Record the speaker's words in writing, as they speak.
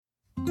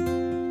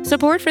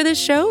Support for this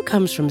show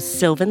comes from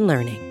Sylvan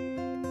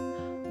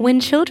Learning. When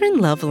children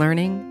love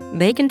learning,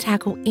 they can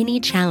tackle any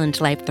challenge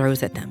life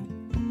throws at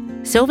them.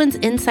 Sylvan's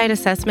Insight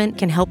Assessment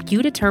can help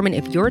you determine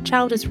if your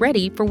child is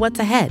ready for what's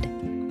ahead.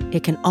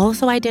 It can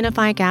also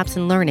identify gaps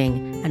in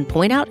learning and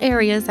point out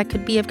areas that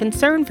could be of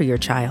concern for your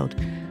child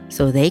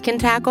so they can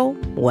tackle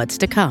what's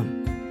to come.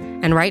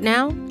 And right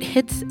now,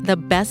 it's the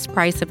best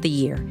price of the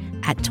year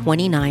at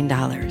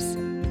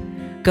 $29.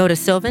 Go to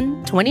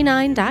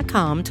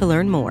sylvan29.com to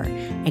learn more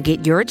and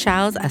get your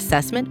child's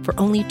assessment for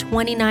only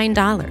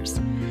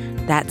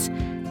 $29. That's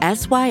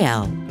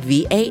SYLVAN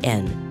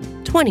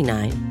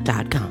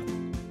 29.com.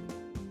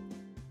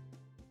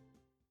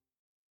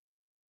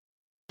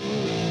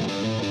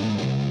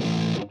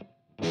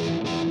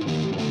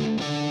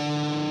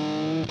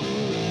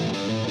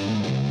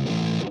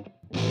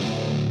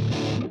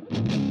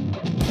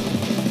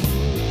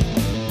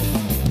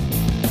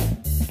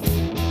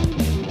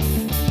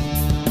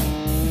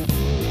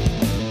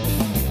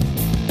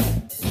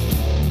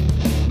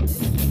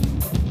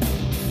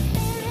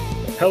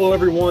 Hello,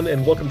 everyone,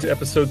 and welcome to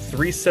episode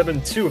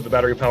 372 of the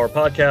Battery Power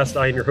Podcast.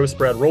 I am your host,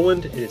 Brad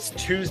Rowland. It is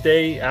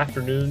Tuesday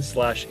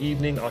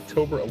afternoon/evening,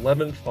 October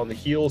 11th, on the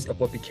heels of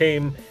what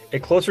became a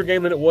closer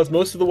game than it was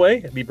most of the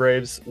way. The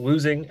Braves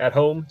losing at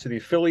home to the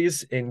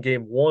Phillies in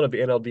Game 1 of the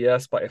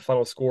NLDS by a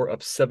final score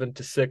of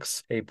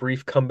 7-6. A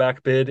brief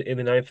comeback bid in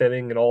the ninth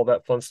inning and all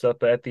that fun stuff.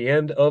 But at the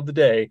end of the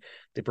day,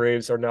 the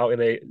Braves are now in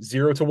a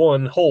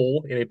 0-1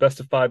 hole in a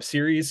best-of-5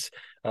 series.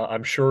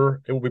 I'm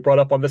sure it will be brought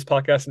up on this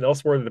podcast and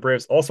elsewhere that the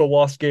Braves also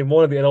lost Game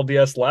 1 of the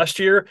NLDS last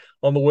year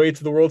on the way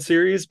to the World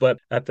Series, but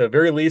at the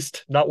very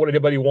least, not what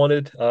anybody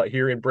wanted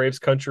here in Braves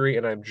country.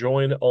 And I'm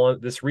joined on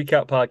this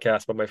recap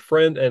podcast by my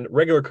friend and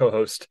regular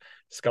co-host,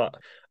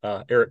 Scott.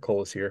 Eric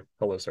Cole is here.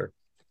 Hello, sir.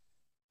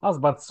 I was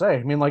about to say,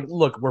 I mean, like,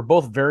 look, we're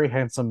both very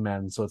handsome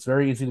men, so it's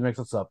very easy to mix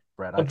us up,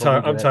 Brad. I'm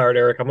tired,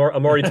 Eric. I'm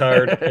already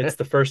tired. It's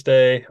the first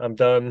day. I'm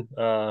done.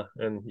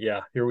 And yeah,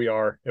 here we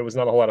are. It was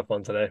not a whole lot of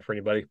fun today for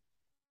anybody.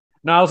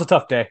 No, it was a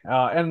tough day,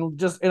 and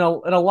just in a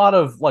lot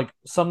of like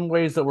some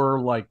ways that were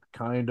like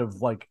kind of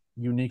like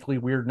uniquely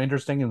weird and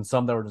interesting, and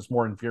some that were just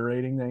more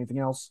infuriating than anything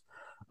else.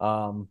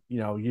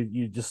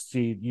 You just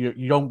see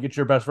you don't get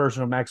your best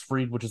version of Max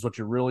Fried, which is what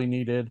you really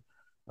needed.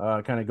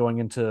 Kind of going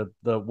into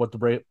the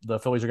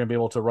Phillies are going to be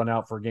able to run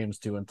out for games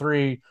 2 and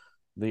 3.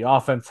 The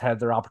offense had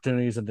their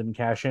opportunities and didn't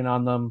cash in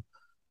on them.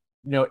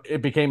 You know,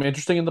 it became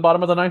interesting in the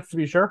bottom of the ninth, to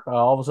be sure.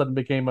 All of a sudden,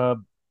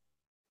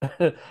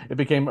 it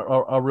became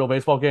a real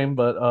baseball game.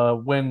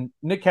 But when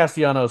Nick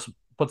Castellanos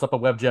puts up a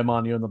web gem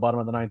on you in the bottom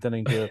of the ninth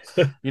inning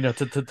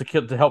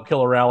to help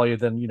kill a rally,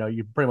 then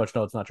you pretty much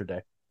know it's not your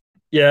day.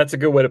 Yeah, that's a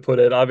good way to put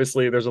it.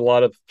 Obviously, there's a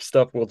lot of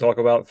stuff we'll talk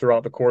about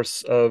throughout the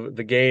course of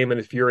the game. And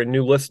if you're a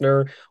new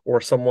listener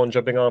or someone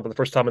jumping on for the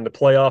first time in the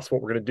playoffs,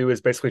 what we're going to do is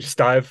basically just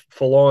dive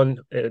full on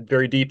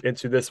very deep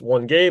into this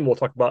one game. We'll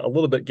talk about a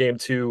little bit Game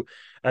 2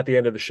 at the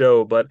end of the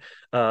show. But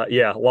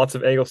yeah, lots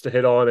of angles to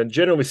hit on. And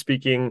generally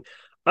speaking,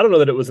 I don't know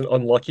that it was an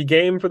unlucky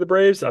game for the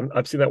Braves.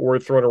 I've seen that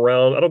word thrown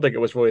around. I don't think it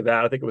was really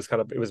that. I think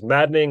it was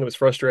maddening. It was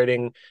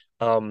frustrating.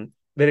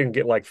 They didn't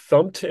get like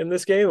thumped in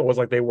this game. It was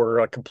like they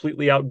were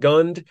completely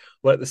outgunned,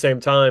 but at the same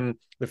time,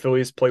 the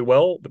Phillies played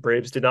well. The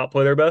Braves did not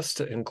play their best,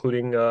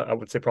 including I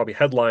would say probably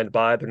headlined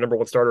by their number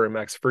one starter in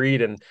Max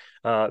Fried, and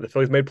the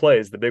Phillies made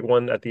plays. The big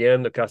one at the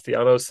end of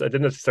Castellanos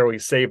didn't necessarily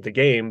save the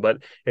game,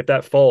 but if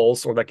that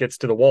falls or that gets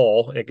to the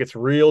wall, it gets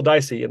real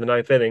dicey in the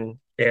ninth inning,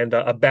 and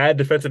a bad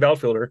defensive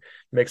outfielder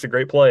makes a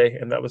great play,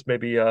 and that was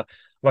maybe a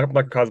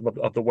microcosm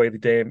of the way the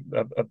day,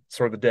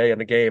 sort of the day and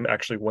the game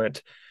actually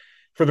went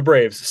for the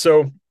Braves.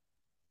 So,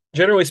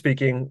 generally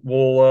speaking,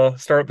 we'll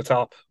start at the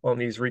top on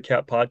these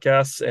recap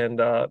podcasts, and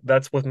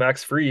that's with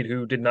Max Fried,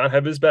 who did not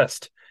have his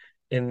best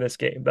in this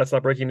game. That's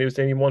not breaking news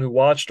to anyone who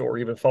watched or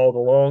even followed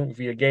along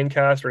via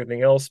Gamecast or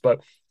anything else,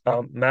 but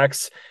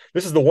Max,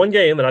 this is the one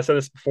game, and I said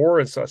this before,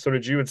 and so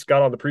did you and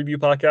Scott on the preview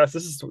podcast,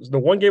 this is the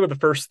one game of the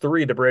first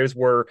 3 the Braves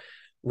were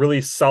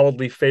really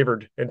solidly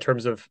favored in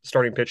terms of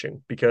starting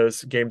pitching,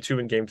 because Game 2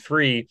 and Game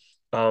 3,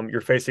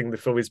 you're facing the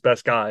Phillies'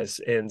 best guys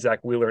in Zach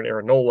Wheeler and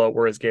Aaron Nola,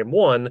 whereas Game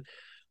 1,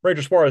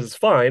 Ranger Suarez is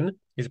fine.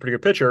 He's a pretty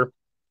good pitcher.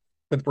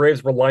 The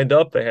Braves were lined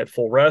up. They had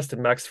full rest,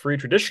 and Max Fried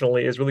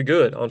traditionally is really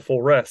good on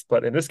full rest.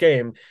 But in this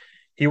game,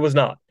 he was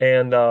not.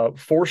 And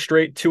 4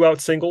 straight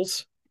 2-out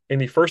singles in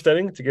the first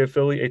inning to give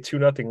Philly a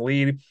 2-0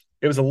 lead.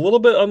 It was a little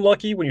bit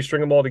unlucky when you string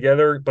them all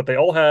together, but they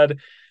all had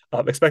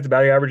expected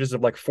batting averages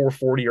of like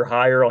 440 or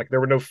higher. Like there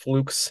were no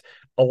flukes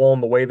along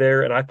the way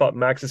there. And I thought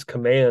Max's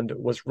command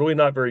was really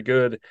not very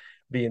good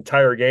the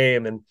entire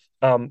game. And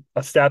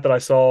a stat that I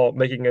saw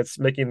making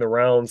the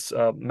rounds,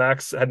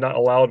 Max had not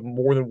allowed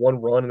more than 1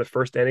 run in the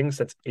first inning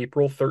since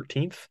April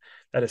 13th.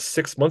 That is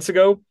 6 months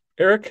ago,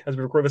 Eric, as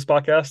we record this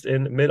podcast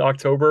in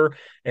mid-October.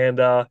 And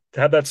to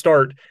have that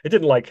start, it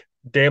didn't like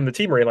damn the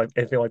team or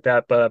anything like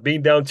that, but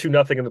being down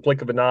 2-0 in the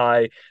blink of an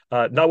eye,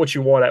 not what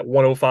you want at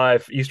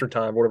 1:05 Eastern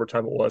time, whatever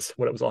time it was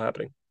when it was all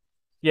happening.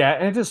 Yeah,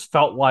 and it just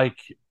felt like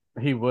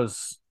he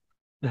was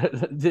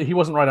he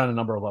wasn't right on a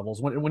number of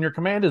levels. When your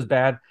command is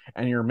bad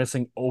and you're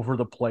missing over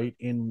the plate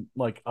in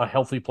like a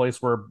healthy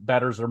place where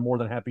batters are more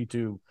than happy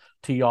to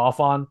tee off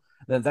on,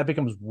 then that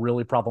becomes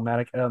really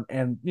problematic.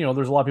 And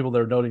there's a lot of people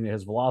that are noting that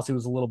his velocity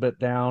was a little bit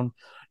down.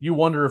 You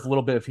wonder if a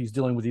little bit if he's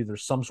dealing with either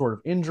some sort of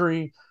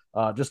injury,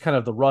 just kind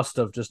of the rust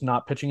of just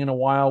not pitching in a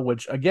while.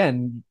 Which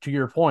again, to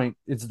your point,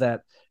 it's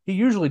that he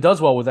usually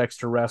does well with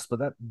extra rest,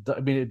 but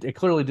it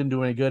clearly didn't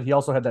do any good. He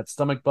also had that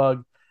stomach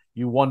bug.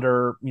 You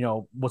wonder,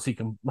 was he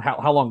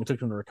how long it took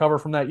him to recover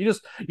from that?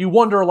 You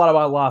wonder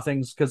about a lot of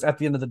things because at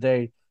the end of the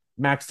day,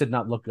 Max did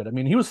not look good. I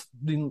mean,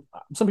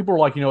 some people were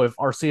like, if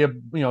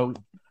Arcia,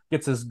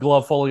 gets his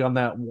glove fully on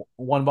that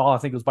one ball, I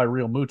think it was by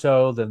Real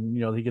Muto, then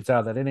he gets out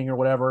of that inning or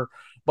whatever.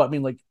 But I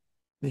mean, like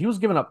he was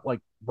giving up like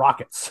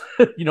rockets,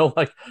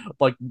 like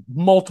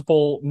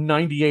multiple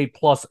 98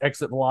 plus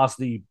exit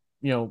velocity,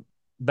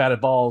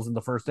 batted balls in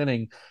the first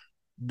inning.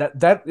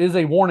 That is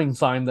a warning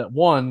sign that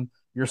one,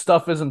 your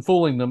stuff isn't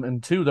fooling them,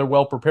 and two, they're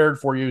well prepared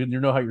for you, and they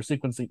know how you're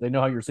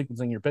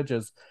sequencing your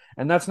pitches,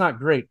 and that's not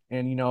great.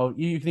 And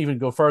you can even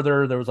go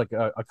further. There was like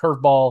a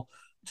curveball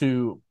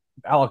to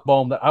Alec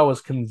Bohm that I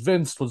was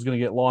convinced was going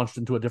to get launched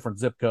into a different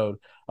zip code.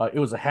 It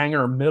was a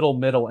hanger middle,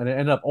 and it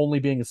ended up only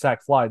being a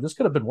sac fly. This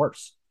could have been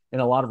worse in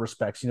a lot of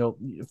respects.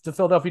 The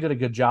Philadelphia did a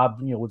good job,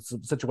 with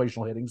some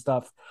situational hitting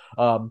stuff.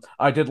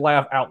 I did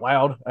laugh out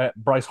loud at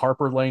Bryce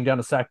Harper laying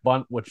down a sac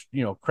bunt, which,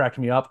 cracked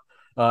me up.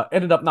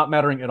 Ended up not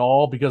mattering at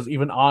all because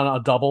even on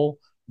a double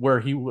where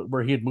he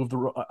had moved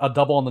a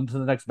double on to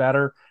the next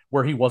batter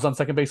where he was on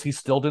second base, he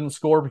still didn't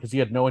score because he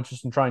had no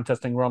interest in trying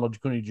testing Ronald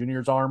Acuna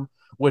Jr.'s arm,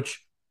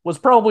 which was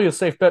probably a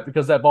safe bet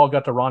because that ball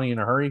got to Ronnie in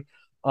a hurry.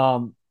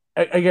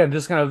 Again,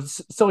 just kind of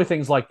silly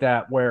things like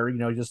that where,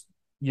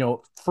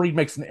 Fried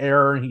makes an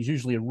error and he's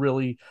usually a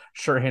really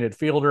sure-handed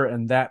fielder.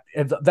 And that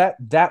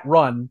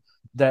run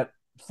that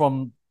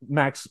from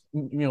Max,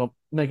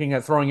 making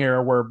that throwing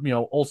error where,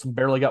 Olson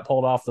barely got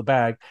pulled off the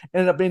bag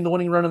ended up being the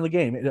winning run in the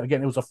game.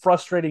 Again, it was a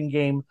frustrating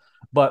game,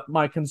 but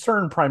my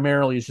concern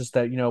primarily is just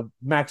that,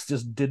 Max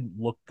just didn't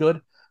look good.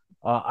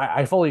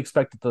 I fully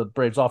expect that the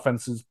Braves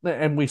offense is,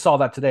 and we saw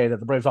that today, that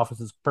the Braves offense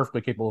is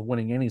perfectly capable of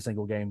winning any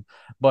single game.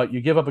 But you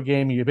give up a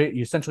game, you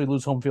essentially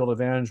lose home field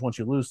advantage once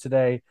you lose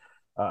today.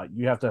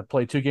 You have to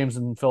play 2 games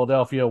in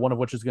Philadelphia, one of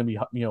which is going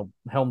to be,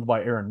 helmed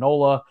by Aaron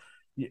Nola.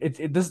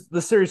 This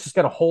series just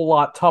got a whole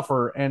lot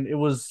tougher, and it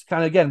was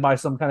kind of, again, by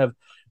some kind of,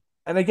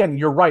 and again,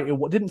 you're right,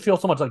 it didn't feel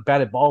so much like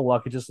batted ball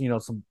luck. It just,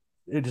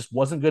 it just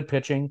wasn't good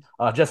pitching.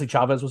 Jesse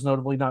Chavez was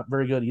notably not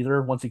very good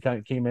either once he kind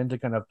of came in to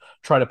kind of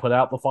try to put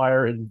out the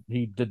fire, and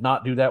he did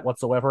not do that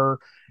whatsoever.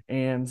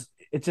 And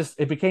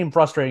it became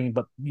frustrating,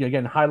 but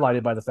again,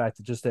 highlighted by the fact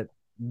that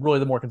really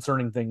the more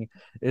concerning thing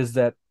is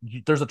that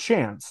there's a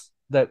chance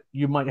that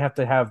you might have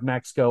to have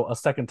Max go a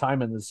second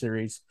time in this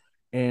series.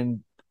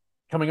 And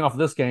coming off of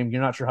this game,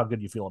 you're not sure how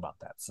good you feel about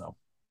that. So.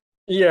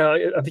 Yeah,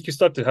 I think you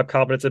still have to have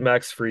confidence in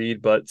Max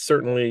Fried, but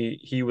certainly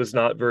he was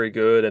not very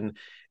good. And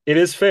it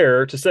is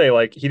fair to say,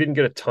 like, he didn't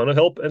get a ton of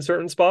help in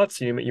certain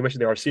spots. You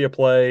mentioned the Arcia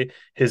play,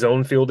 his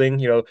own fielding.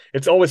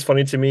 It's always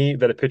funny to me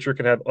that a pitcher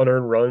can have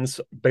unearned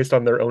runs based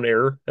on their own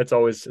error. It's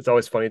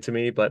always funny to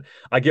me, but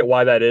I get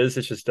why that is.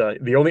 It's just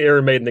the only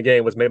error made in the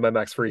game was made by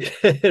Max Fried.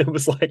 It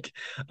was like,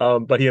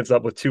 but he ends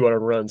up with 2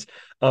 unearned runs.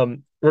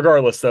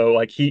 Regardless, though,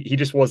 like he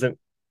just wasn't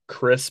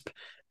crisp,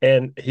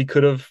 and he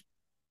could have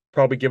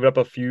probably given up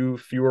a few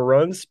fewer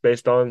runs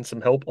based on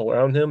some help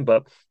around him,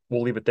 but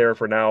we'll leave it there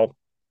for now.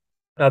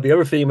 The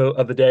other theme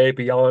of the day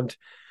beyond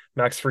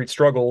Max Fried's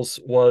struggles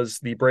was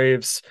the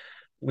Braves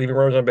leaving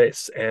runners on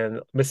base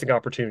and missing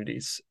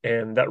opportunities.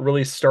 And that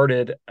really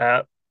started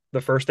at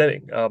the first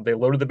inning. They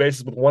loaded the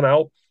bases with 1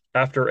 out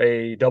after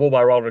a double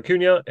by Ronald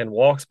Acuna and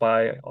walks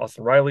by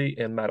Austin Riley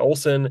and Matt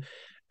Olson.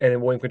 And then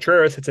William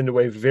Contreras hits into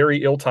a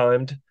very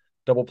ill-timed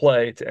double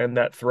play to end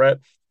that threat.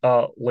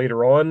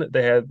 Later on,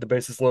 they had the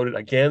bases loaded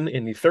again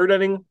in the 3rd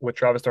inning with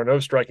Travis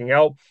d'Arnaud striking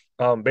out.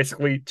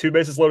 Basically 2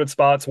 bases loaded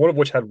spots, one of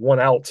which had 1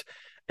 out,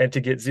 and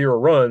to get 0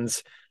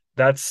 runs,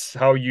 that's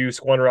how you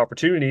squander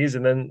opportunities.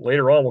 And then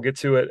later on, we'll get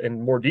to it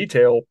in more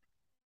detail.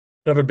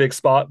 Another big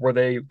spot where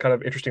they kind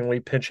of interestingly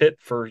pinch hit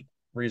for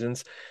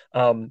reasons.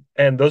 And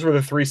those were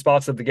the 3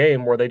 spots of the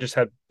game where they just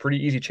had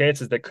pretty easy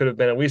chances that could have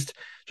been at least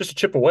just a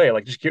chip away,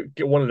 like just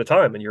get one at a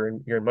time, and you're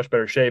in much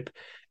better shape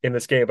in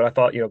this game. But I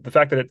thought, the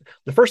fact that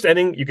the first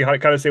inning, you can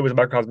kind of say was a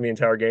microcosm of the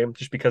entire game,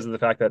 just because of the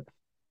fact that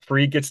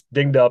Fried gets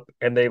dinged up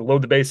and they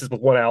load the bases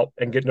with 1 out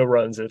and get no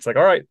runs. And it's like,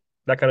 all right,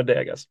 that kind of day,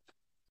 I guess.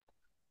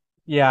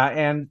 Yeah,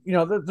 and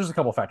there's a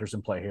couple of factors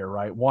in play here,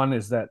 right? One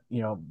is that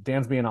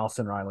Dansby and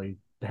Austin Riley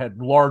had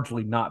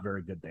largely not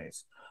very good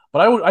days,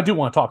 but I do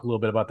want to talk a little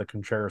bit about the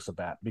Contreras at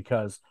bat,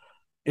 because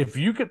if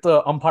you get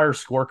the umpire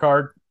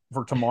scorecard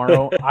for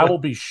tomorrow, I will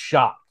be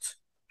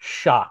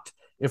shocked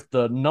if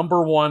the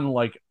number one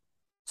like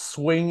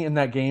swing in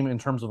that game in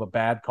terms of a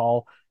bad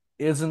call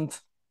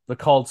isn't the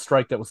called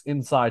strike that was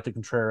inside to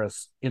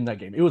Contreras in that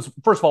game. It was,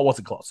 first of all, it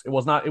wasn't close. It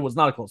was not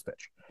a close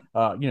pitch.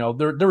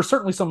 There was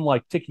certainly some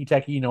like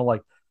ticky-tacky,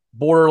 like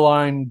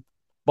borderline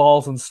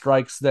balls and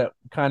strikes that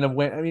kind of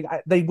went. I mean,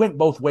 they went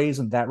both ways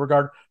in that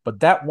regard,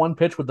 but that one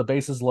pitch with the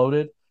bases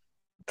loaded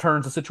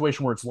turns a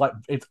situation where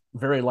it's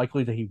very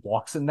likely that he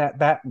walks in that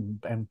bat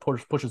and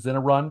pushes in a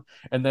run,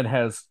 and then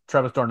has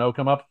Travis d'Arnaud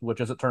come up, which,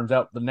 as it turns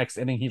out, the next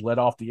inning he led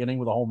off the inning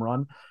with a home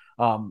run.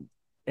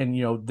 And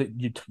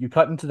you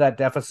cut into that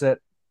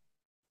deficit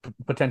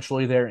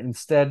potentially there.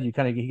 Instead, you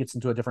kind of he gets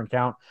into a different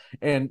count.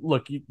 And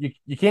look, you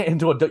can't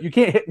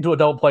hit into a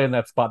double play in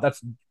that spot.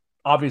 That's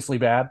obviously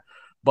bad.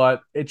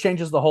 But it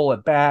changes the whole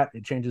at bat.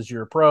 It changes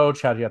your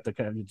approach. How do you have to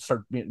kind of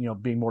start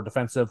being more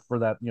defensive for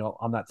that,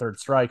 on that third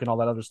strike and all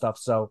that other stuff.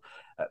 So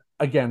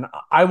again,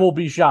 I will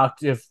be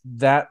shocked if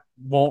that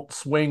won't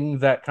swing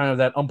that kind of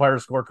that umpire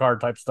scorecard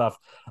type stuff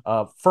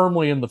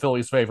firmly in the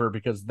Phillies' favor,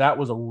 because that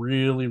was a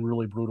really,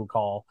 really brutal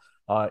call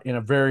in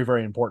a very,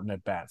 very important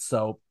at bat.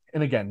 So,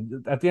 and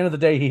again, at the end of the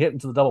day, he hit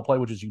into the double play,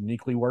 which is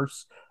uniquely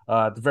worse.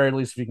 At the very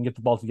least, if you can get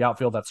the ball to the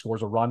outfield, that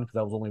scores a run, because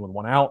that was only with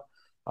one out.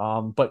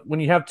 But when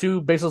you have two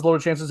bases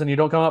loaded chances and you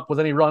don't come up with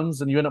any runs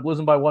and you end up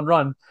losing by one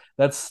run,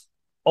 that's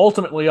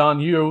ultimately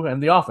on you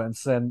and the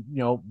offense. And,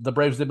 the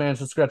Braves did manage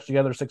to scratch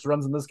together 6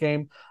 runs in this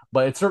game,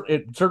 but it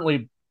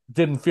certainly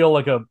didn't feel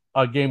like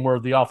a game where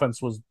the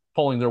offense was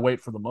pulling their weight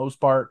for the most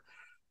part.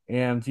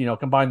 And,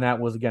 combine that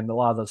with, again, a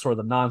lot of the sort of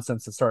the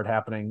nonsense that started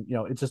happening.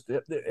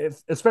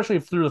 Especially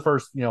through the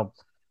first,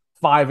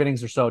 5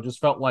 innings or so, it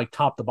just felt like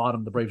top to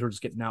bottom, the Braves were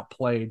just getting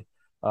outplayed.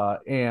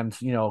 And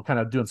kind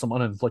of doing some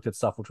uninflicted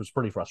stuff, which was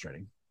pretty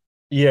frustrating.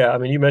 Yeah, I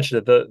mean, you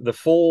mentioned it. The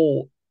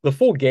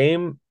full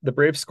game, the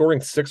Braves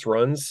scoring 6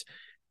 runs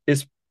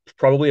is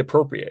probably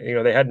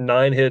appropriate. They had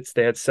 9 hits,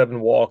 they had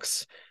 7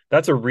 walks.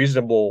 That's a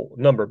reasonable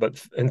number.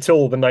 But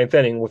until the 9th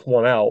inning with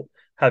 1 out,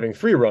 having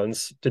 3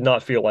 runs did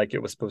not feel like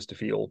it was supposed to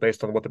feel,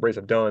 based on what the Braves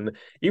have done.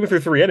 Even through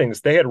 3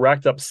 innings, they had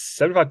racked up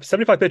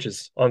 75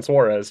 pitches on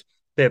Suarez.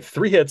 They had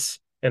 3 hits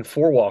and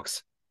 4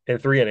 walks in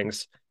 3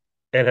 innings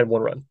and had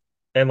 1 run.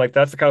 And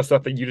that's the kind of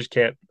stuff that you just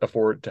can't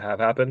afford to have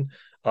happen.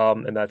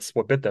 And that's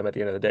what bit them at the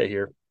end of the day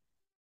here.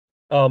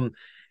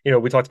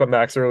 We talked about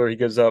Max earlier. He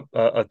gives up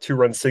a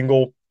 2-run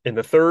single in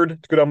the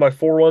third to go down by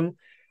 4-1.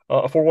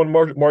 A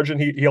 4-1 margin.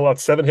 He allowed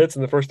 7 hits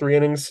in the first 3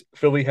 innings.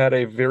 Philly had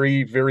a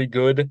very, very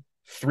good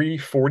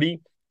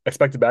 340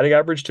 expected batting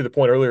average, to the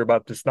point earlier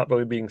about this not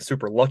really being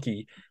super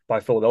lucky by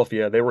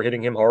Philadelphia. They were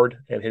hitting him hard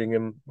and hitting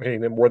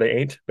them where they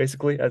ain't,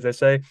 basically, as they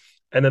say.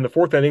 And then the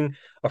 4th inning,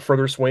 a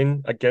further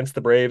swing against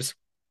the Braves.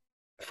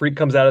 Fried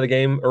comes out of the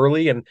game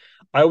early, and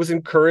I was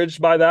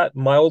encouraged by that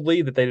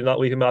mildly, that they did not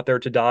leave him out there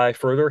to die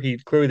further. He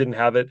clearly didn't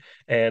have it,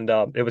 and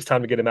it was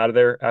time to get him out of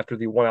there after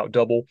the 1-out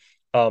double.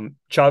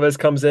 Chavez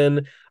comes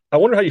in. I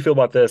wonder how you feel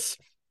about this.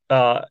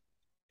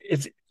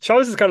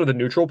 Chavez is kind of the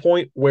neutral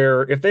point,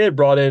 where if they had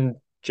brought in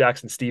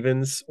Jackson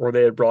Stephens, or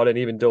they had brought in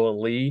even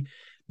Dylan Lee,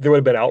 there would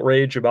have been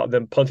outrage about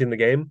them punting the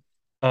game.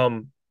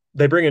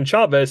 They bring in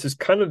Chavez, who's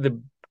kind of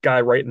the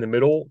guy right in the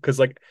middle,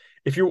 because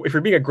if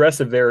you're being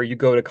aggressive there, you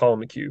go to Colin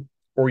McHugh,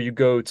 or you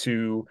go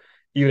to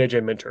even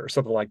AJ Minter or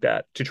something like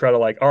that, to try to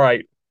all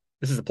right,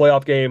 this is a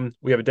playoff game.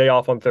 We have a day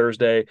off on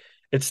Thursday.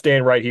 It's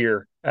staying right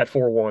here at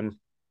 4-1.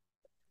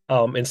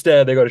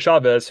 Instead, they go to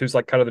Chavez, who's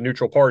kind of the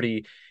neutral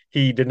party.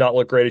 He did not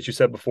look great, as you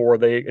said before.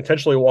 They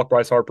intentionally walked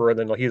Bryce Harper, and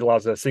then he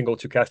allows a single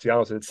to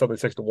Castellanos. It's something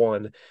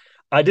 6-1.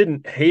 I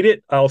didn't hate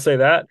it, I'll say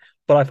that,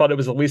 but I thought it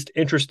was at least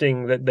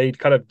interesting that they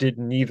kind of did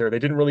neither. They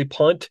didn't really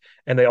punt,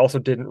 and they also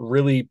didn't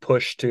really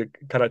push to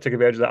kind of take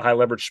advantage of that high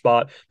leverage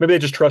spot. Maybe they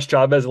just trust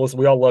Chavez. And listen,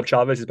 we all love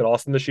Chavez. He's been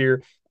awesome this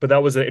year, but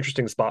that was an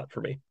interesting spot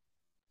for me.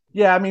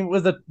 Yeah, I mean,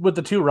 with the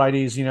 2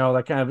 righties,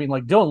 that kind of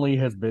Dylan Lee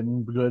has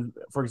been good,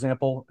 for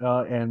example,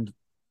 and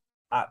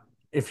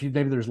if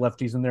maybe there's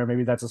lefties in there,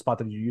 maybe that's a spot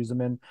that you use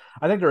them in.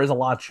 I think there is a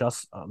lot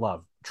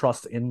of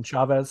trust in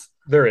Chavez.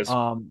 There is,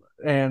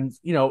 and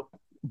he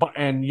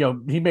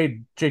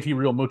made JT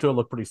Realmuto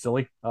look pretty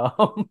silly,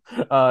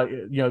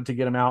 to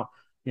get him out.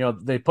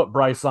 They put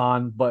Bryce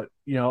on, but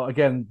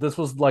again, this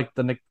was like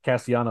the Nick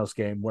Castellanos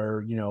game, where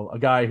a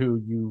guy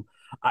who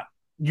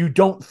you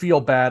don't feel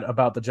bad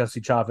about the Jesse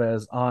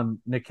Chavez on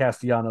Nick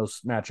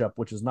Castellanos matchup,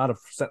 which is not a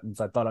sentence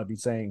I thought I'd be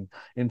saying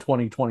in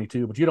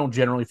 2022, but you don't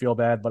generally feel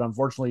bad. But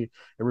unfortunately,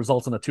 it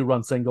results in a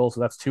 2-run single.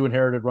 So that's 2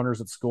 inherited runners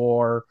that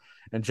score,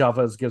 and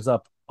Chavez gives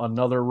up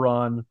another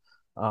run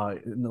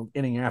in the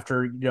inning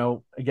after.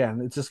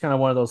 Again, it's just kind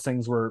of one of those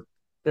things where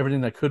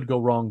everything that could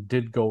go wrong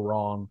did go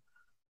wrong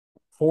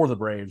for the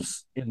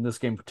Braves in this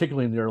game,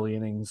 particularly in the early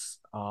innings.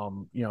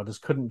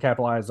 Just couldn't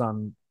capitalize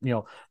on,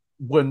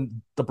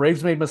 when the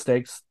Braves made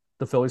mistakes,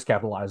 the Phillies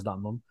capitalized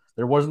on them.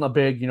 There wasn't a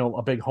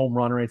big home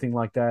run or anything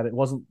like that. It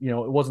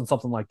wasn't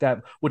something like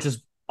that, which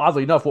is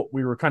oddly enough what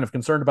we were kind of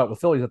concerned about with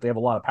Phillies, that they have a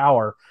lot of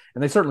power,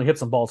 and they certainly hit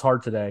some balls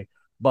hard today.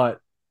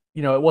 But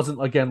it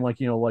wasn't again like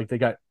they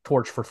got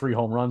torched for 3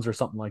 home runs or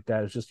something like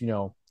that. It's just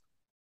a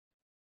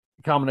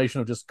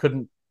combination of just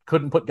couldn't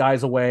put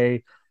guys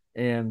away,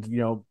 and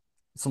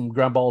some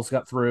ground balls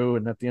got through,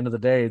 and at the end of the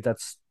day,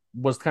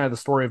 was kind of the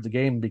story of the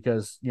game,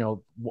 because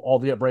all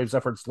the Braves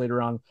efforts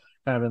later on,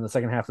 kind of in the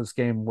second half of this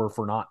game, were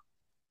for naught.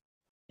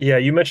 Yeah,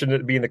 you mentioned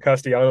it being the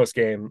Castellanos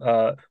game.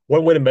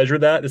 One way to measure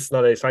that, this is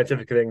not a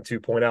scientific thing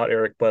to point out,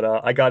 Eric, but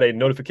I got a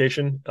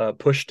notification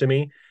pushed to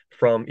me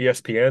from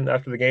ESPN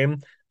after the game,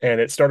 and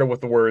it started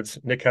with the words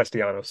Nick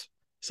Castellanos.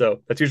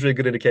 So that's usually a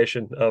good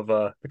indication of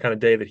the kind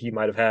of day that he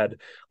might have had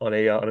on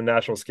a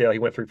national scale. He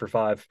went 3 for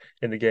 5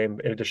 in the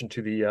game, in addition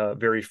to the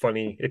very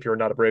funny, if you're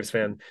not a Braves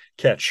fan,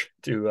 catch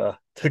to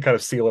kind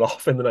of seal it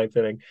off in the ninth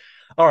inning.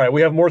 All right,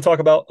 we have more to talk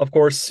about, of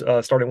course,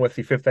 starting with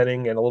the fifth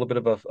inning and a little bit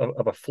of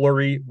a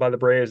flurry by the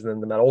Braves, and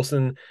then the Matt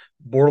Olson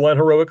borderline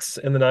heroics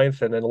in the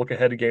ninth, and then a look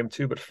ahead to game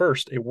two. But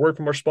first, a word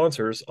from our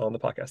sponsors on the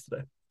podcast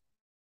today.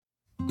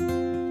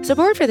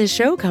 Support for this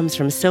show comes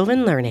from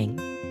Sylvan Learning.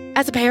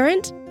 As a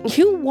parent,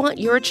 you want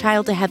your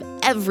child to have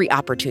every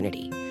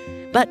opportunity,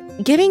 but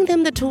giving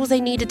them the tools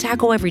they need to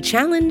tackle every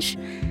challenge,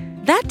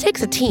 that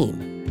takes a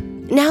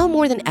team. Now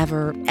more than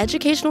ever,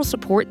 educational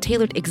support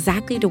tailored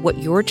exactly to what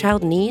your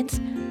child needs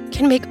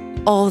can make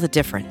all the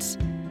difference.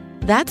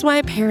 That's why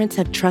parents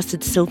have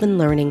trusted Sylvan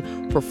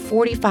Learning for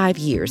 45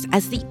 years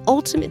as the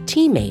ultimate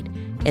teammate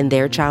in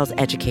their child's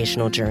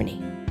educational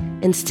journey,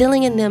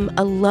 instilling in them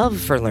a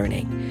love for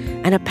learning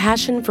and a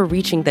passion for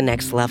reaching the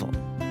next level.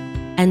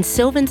 And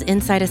Sylvan's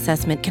Insight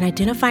Assessment can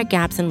identify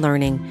gaps in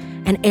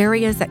learning and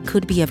areas that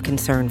could be of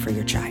concern for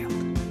your child.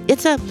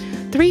 It's a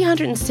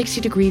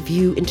 360-degree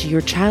view into your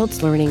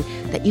child's learning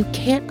that you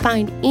can't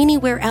find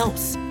anywhere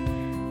else,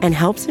 and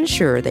helps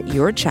ensure that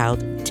your child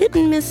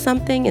didn't miss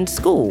something in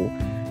school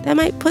that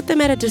might put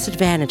them at a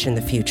disadvantage in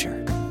the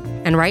future.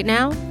 And right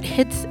now,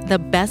 it's the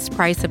best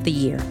price of the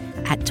year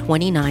at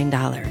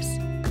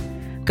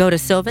 $29. Go to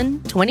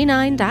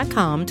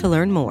sylvan29.com to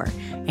learn more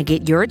and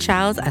get your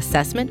child's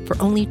assessment for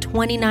only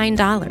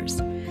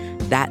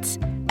 $29. That's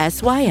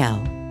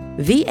SYLVAN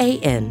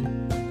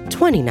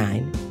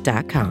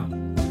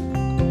 29.com.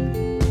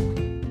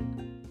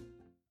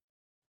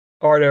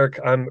 All right, Eric,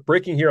 I'm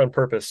breaking here on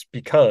purpose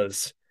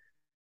because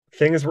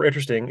things were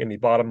interesting in the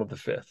bottom of the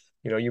fifth.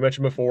 You know, you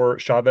mentioned before,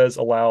 Chavez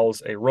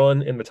allows a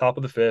run in the top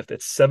of the fifth.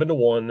 It's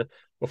 7-1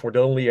 before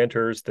Dylan Lee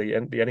enters. The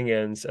inning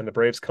ends, and the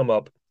Braves come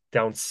up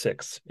down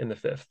 6 in the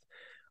fifth.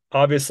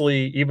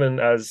 Obviously,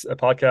 even as a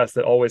podcast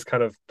that always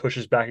kind of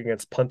pushes back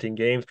against punting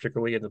games,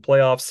 particularly in the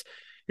playoffs,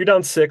 you're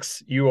down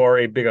 6. You are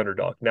a big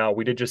underdog. Now,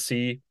 we did just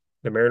see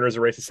the Mariners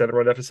erase a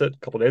 7-run deficit a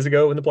couple of days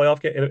ago in the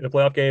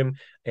playoff game,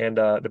 and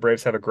the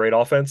Braves have a great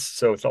offense,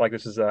 so it's not like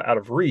this is out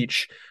of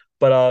reach.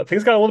 But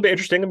things got a little bit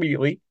interesting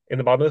immediately in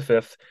the bottom of the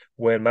fifth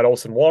when Matt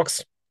Olson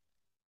walks,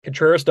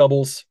 Contreras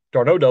doubles,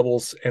 d'Arnaud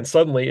doubles, and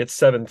suddenly it's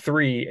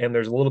 7-3, and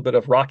there's a little bit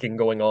of rocking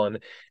going on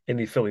in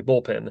the Philly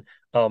bullpen.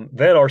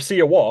 Then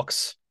Arcia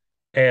walks,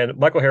 and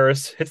Michael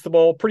Harris hits the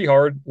ball pretty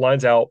hard,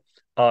 lines out,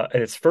 and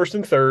it's first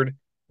and third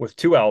with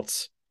 2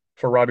 outs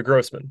for Robbie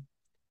Grossman,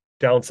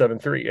 down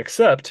 7-3,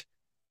 except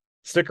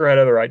Snitker had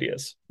other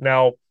ideas.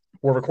 Now,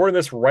 we're recording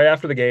this right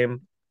after the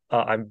game.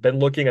 I've been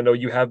looking, I know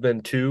you have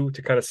been too,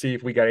 to kind of see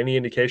if we got any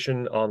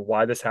indication on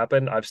why this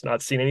happened. I've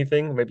not seen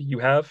anything. Maybe you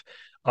have.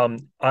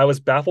 I was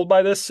baffled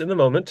by this in the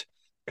moment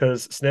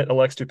because Snit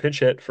elects to pinch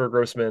hit for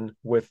Grossman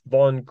with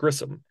Vaughn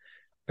Grissom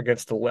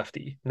against the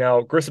lefty.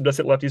 Now, Grissom does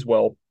hit lefties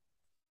well,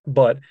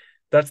 but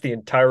that's the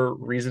entire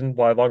reason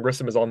why Vaughn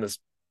Grissom is on this.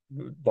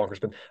 Why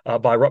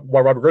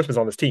Robert Grossman is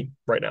on this team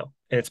right now,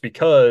 and it's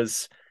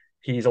because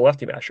he's a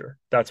lefty masher.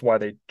 That's why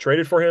they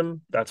traded for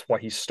him. That's why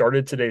he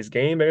started today's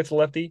game against the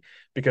lefty,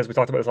 because we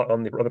talked about this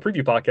on the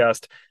preview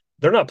podcast.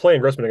 They're not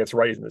playing Grossman against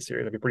righties in this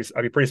series. I'd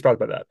be pretty surprised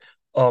by that.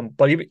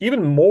 But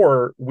even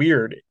more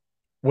weird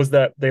was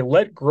that they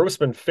let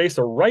Grossman face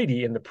a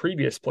righty in the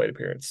previous plate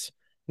appearance.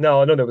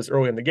 Now, I know that was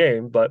early in the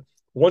game, but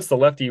once the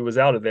lefty was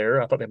out of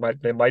there, I thought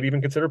they might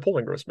even consider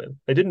pulling Grossman.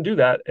 They didn't do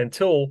that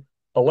until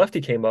a lefty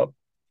came up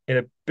in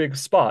a big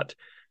spot.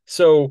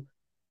 So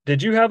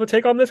did you have a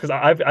take on this?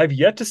 Because I've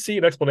yet to see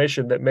an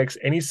explanation that makes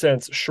any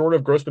sense short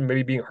of Grossman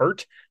maybe being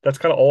hurt. That's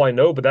kind of all I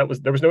know, but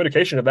there was no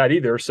indication of that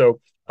either. So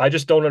I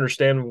just don't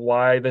understand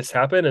why this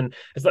happened. And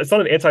it's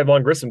not an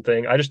anti-Vaughn Grissom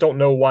thing. I just don't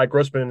know why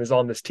Grossman is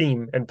on this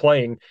team and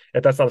playing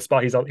if that's not a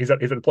spot he's at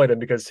the plate in,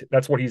 because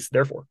that's what he's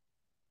there for.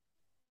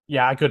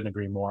 Yeah, I couldn't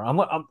agree more. I'm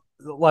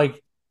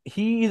like,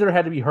 he either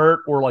had to be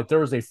hurt or like there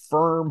was a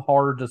firm,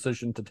 hard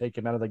decision to take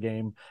him out of the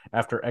game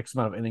after X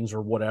amount of innings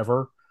or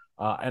whatever.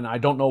 And I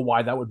don't know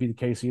why that would be the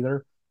case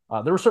either.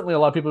 There were certainly a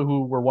lot of people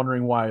who were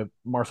wondering why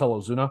Marcell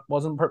Ozuna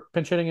wasn't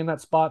pinch hitting in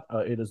that spot.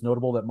 It is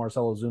notable that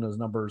Marcell Ozuna's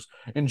numbers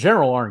in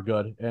general aren't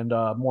good, and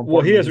more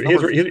importantly, and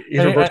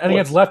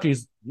against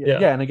lefties,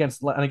 and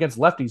against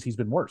lefties, he's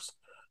been worse.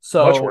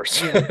 So much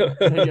worse.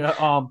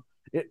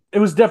 It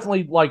was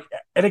definitely like,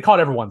 and it caught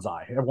everyone's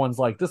eye. Everyone's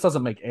like, this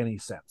doesn't make any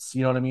sense.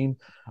 You know what I mean?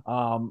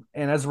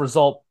 And as a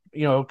result,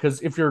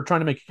 because if you're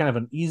trying to make kind of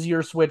an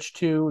easier switch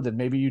too, then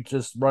maybe you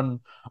just run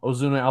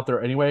Ozuna out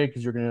there anyway,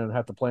 because you're going to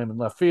have to play him in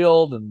left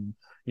field. And,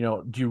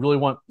 do you really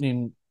want,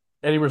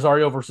 Eddie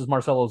Rosario versus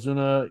Marcell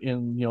Ozuna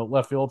in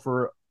left field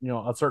for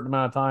a certain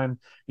amount of time.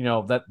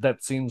 That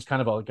seems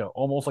kind of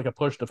almost like a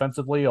push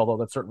defensively, although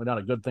that's certainly not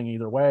a good thing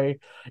either way.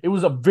 It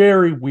was a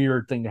very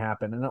weird thing to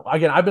happen. And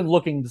again, I've been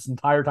looking this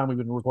entire time we've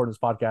been recording this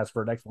podcast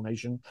for an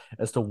explanation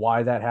as to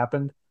why that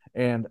happened.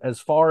 And as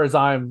far as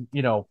I'm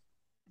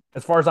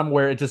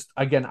aware, it just,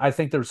 again, I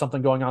think there's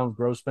something going on with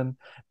Grossman,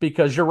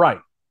 because you're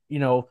right.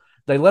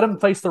 They let him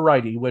face the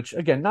righty, which,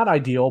 again, not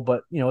ideal,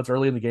 but it's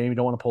early in the game. You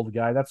don't want to pull the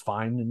guy. That's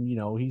fine. And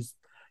he's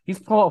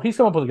come up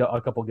with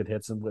a couple of good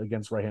hits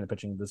against right-handed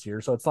pitching this year,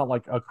 so it's not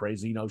like a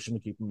crazy notion to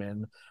keep him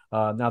in.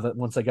 Now that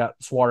once they got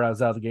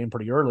Suarez out of the game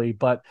pretty early,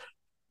 but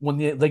when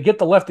they get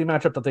the lefty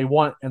matchup that they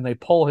want and they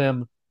pull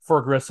him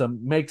for Grissom,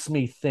 makes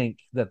me think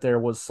that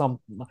there's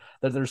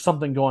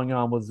something going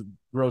on with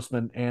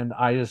Grossman, and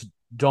I just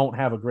don't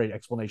have a great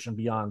explanation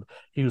beyond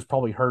he was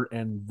probably hurt,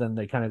 and then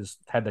they kind of just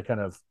had to kind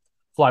of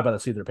fly by the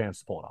seat of their pants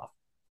to pull it off.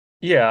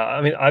 Yeah,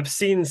 I mean, I've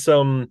seen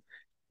some,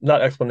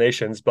 not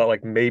explanations, but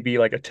like maybe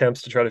like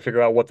attempts to try to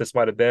figure out what this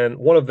might have been.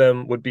 One of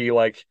them would be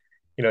like,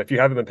 if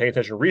you haven't been paying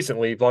attention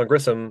recently, Vaughn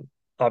Grissom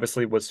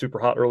obviously was super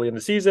hot early in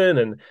the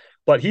season,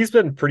 but he's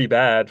been pretty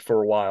bad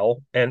for a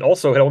while, and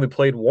also had only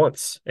played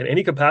once in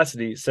any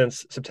capacity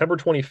since September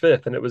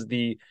 25th, and it was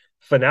the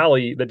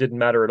finale that didn't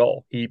matter at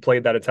all. He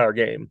played that entire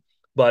game,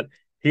 but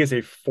he has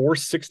a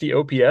 460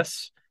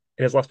 OPS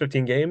in his last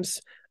 15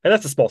 games. And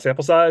that's a small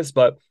sample size,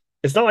 but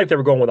it's not like they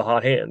were going with a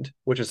hot hand,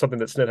 which is something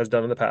that Snit has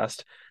done in the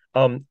past.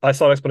 I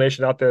saw an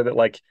explanation out there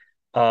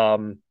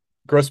that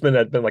Grossman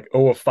had been like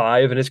 0 of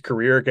 5 in his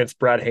career against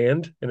Brad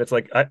Hand, and it's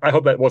like I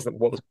hope that wasn't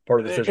what was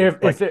part of the decision.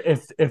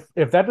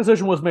 If that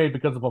decision was made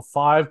because of a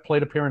 5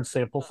 plate appearance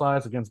sample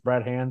size against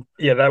Brad Hand,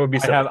 yeah, that would be.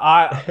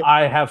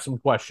 I have some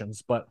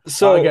questions, but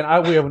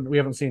again, we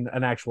haven't seen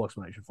an actual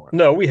explanation for it.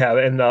 No, we have,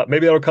 and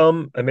maybe that'll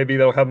come, and maybe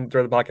they'll come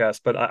during the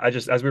podcast. But I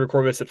just, as we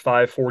record this at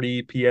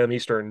 5:40 p.m.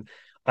 Eastern,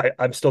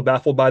 I'm still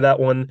baffled by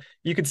that one.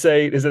 You could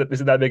say, is it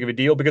that big of a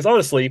deal? Because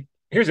honestly,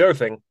 here's the other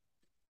thing.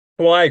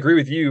 Well, I agree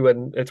with you,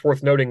 and it's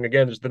worth noting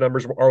again, just the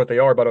numbers are what they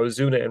are about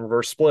Ozuna and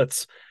reverse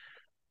splits.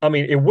 I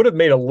mean, it would have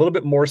made a little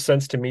bit more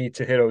sense to me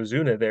to hit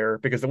Ozuna there,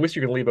 because at least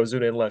you can leave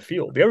Ozuna in left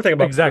field. The other thing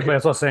about exactly,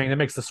 that's what I was saying. It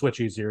makes the switch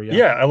easier.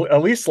 Yeah,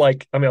 at least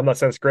I'm not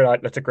saying it's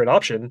great. That's a great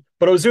option,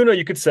 but Ozuna,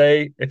 you could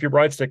say, if you're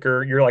Brian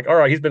Snitker, you're like, all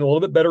right, he's been a little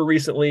bit better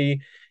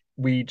recently.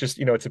 We just,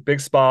 it's a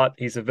big spot.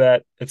 He's a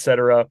vet,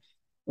 etc.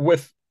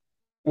 With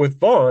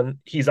Vaughn,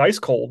 he's ice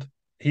cold.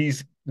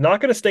 He's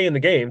not going to stay in the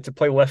game to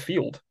play left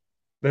field.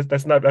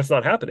 That's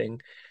not happening.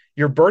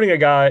 You're burning a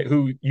guy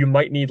who you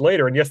might need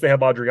later. And yes, they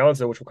have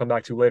Adrianza, which we'll come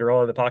back to later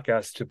on in the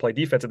podcast, to play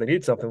defense if they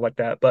need something like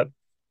that. But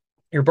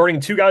you're burning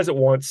 2 guys at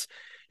once.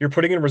 You're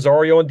putting in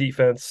Rosario on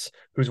defense,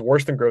 who's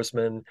worse than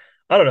Grossman.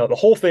 I don't know. The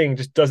whole thing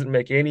just doesn't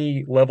make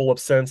any level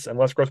of sense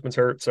unless Grossman's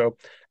hurt. So,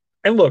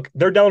 and look,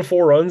 they're down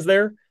 4 runs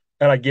there,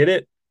 and I get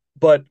it,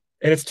 and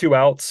it's 2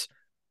 outs.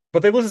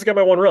 But they lose this game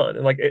by 1 run,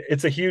 and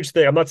it's a huge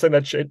thing. I'm not saying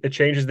that it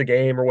changes the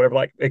game or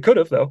whatever. It could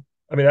have, though.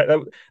 I mean,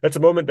 that's a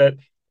moment that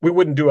we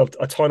wouldn't do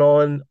a ton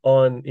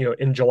on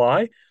in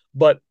July,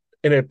 but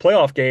in a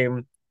playoff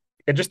game,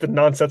 and just the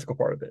nonsensical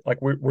part of it,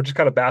 we're just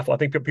kind of baffled. I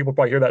think people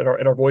probably hear that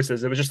in our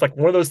voices. It was just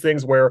one of those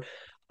things where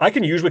I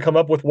can usually come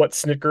up with what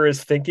Snitker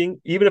is thinking,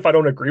 even if I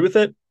don't agree with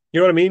it. You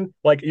know what I mean?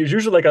 It's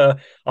usually a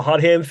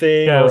hot hand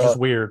thing. Yeah, it was just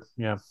weird.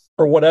 Yeah.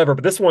 Or whatever,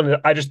 but this one,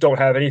 I just don't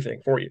have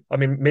anything for you. I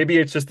mean, maybe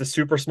it's just the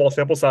super small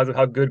sample size of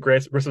how good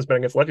Grissom's been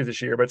against lefties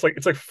this year, but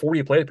it's like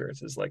 40 plate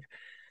appearances.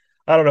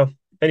 I don't know.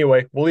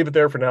 Anyway, we'll leave it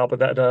there for now, but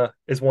that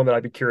is one that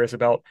I'd be curious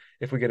about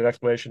if we get an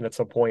explanation at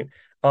some point.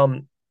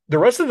 The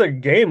rest of the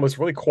game was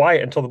really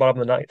quiet until the bottom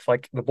of the ninth.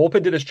 The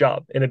bullpen did its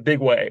job in a big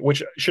way,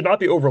 which should not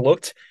be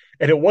overlooked.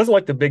 And it wasn't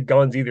like the big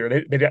guns either.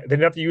 They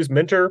didn't have to use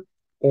Minter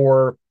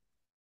or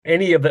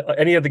any of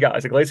the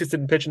guys. Iglesias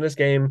didn't pitch in this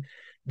game.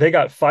 They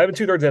got 5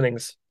 2/3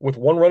 innings with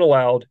 1 run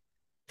allowed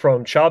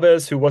from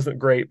Chavez, who wasn't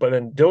great, but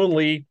then Dylan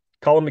Lee,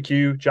 Colin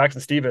McHugh,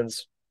 Jackson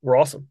Stevens were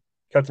awesome.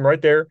 Kept them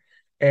right there.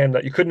 And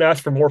you couldn't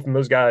ask for more from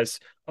those guys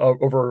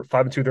over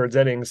 5 2/3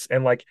 innings.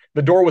 And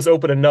the door was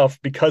open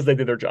enough because they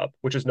did their job,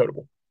 which is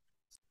notable.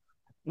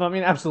 No, I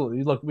mean,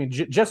 absolutely. Look, I mean,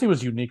 Jesse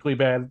was uniquely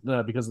bad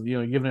because of,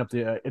 giving up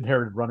the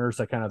inherited runners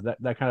that kind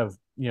of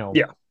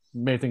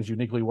made things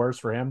uniquely worse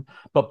for him.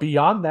 But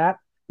beyond that,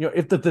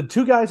 if the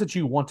 2 guys that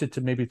you wanted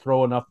to maybe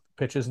throw enough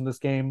pitches in this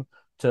game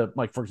to,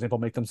 for example,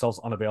 make themselves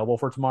unavailable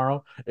for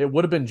tomorrow, it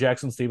would have been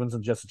Jackson Stevens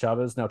and Jesse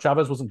Chavez. Now,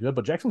 Chavez wasn't good,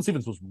 but Jackson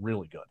Stevens was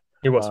really good.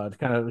 He was. To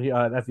kind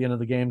of, at the end of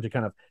the game, to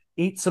kind of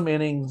eat some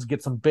innings,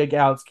 get some big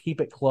outs,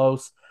 keep it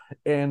close.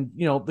 And,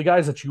 the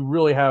guys that you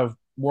really have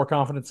more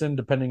confidence in,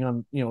 depending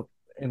on,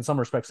 in some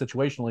respects,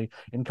 situationally,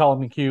 in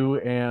Colin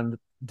McHugh and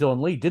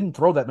Dylan Lee, didn't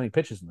throw that many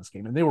pitches in this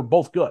game, and they were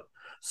both good.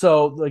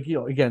 So,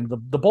 again, the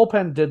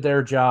bullpen did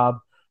their job.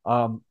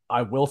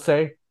 I will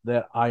say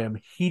that I am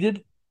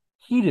heated,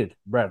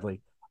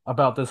 Bradley,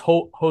 about this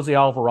whole Jose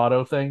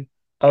Alvarado thing.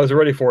 I was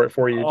ready for it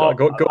for you.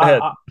 Go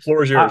ahead. The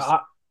floor is yours.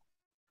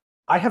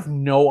 I have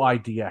no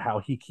idea how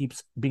he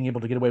keeps being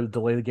able to get away with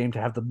delay the game, to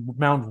have the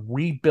mound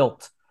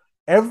rebuilt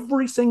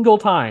every single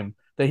time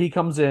that he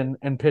comes in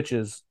and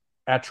pitches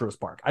at Truist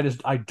Park.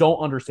 I don't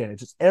understand it.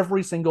 Just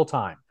every single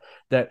time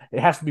that it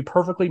has to be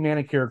perfectly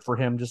manicured for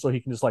him just so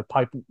he can just like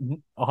pipe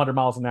 100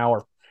 miles an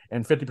hour,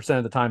 and 50%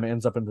 of the time it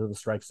ends up into the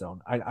strike zone.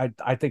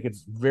 I think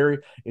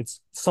it's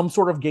some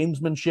sort of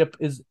gamesmanship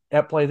is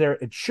at play there.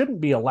 It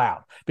shouldn't be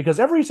allowed because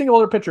every single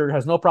other pitcher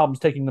has no problems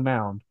taking the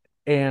mound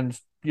and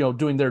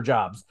doing their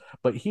jobs,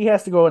 but he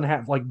has to go and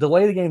have like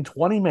delay the game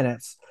 20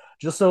 minutes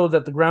just so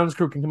that the grounds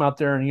crew can come out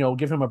there and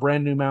give him a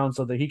brand new mound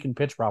so that he can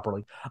pitch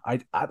properly.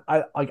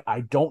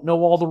 I don't know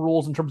all the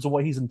rules in terms of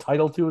what he's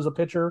entitled to as a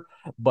pitcher,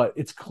 but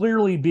it's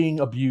clearly being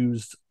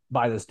abused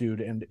by this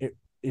dude, and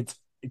it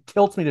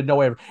tilts me to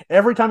no end.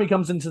 Every time he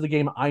comes into the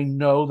game, I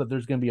know that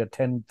there's going to be a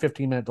 10-15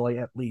 minute delay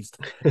at least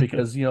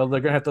because they're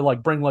going to have to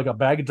like bring like a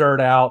bag of dirt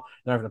out,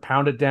 they're going to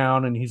pound it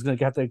down, and he's going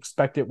to have to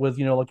expect it with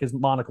like his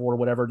monocle or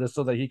whatever just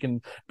so that he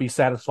can be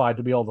satisfied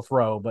to be able to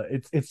throw. But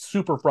it's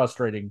super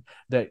frustrating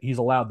that he's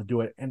allowed to do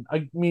it. And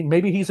I mean,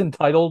 maybe he's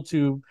entitled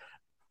to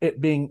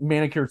it being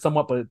manicured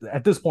somewhat, but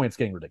at this point it's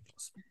getting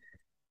ridiculous.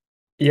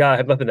 Yeah, I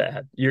have nothing to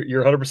add.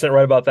 You're 100%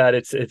 right about that.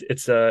 It's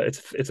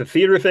a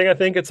theater thing, I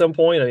think, at some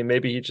point. I mean,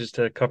 maybe just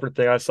a comfort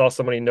thing. I saw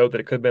somebody note that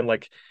it could have been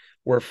like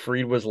where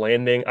Fried was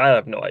landing. I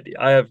have no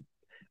idea.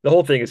 The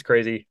whole thing is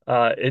crazy.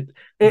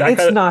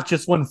 It's not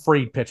just when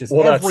Fried pitches.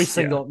 Well, every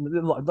single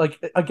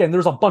like again,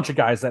 there's a bunch of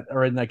guys that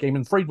are in that game,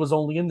 and Fried was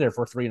only in there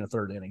for 3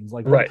 1/3 innings.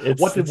 Like, right?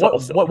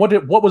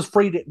 What was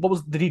Fried?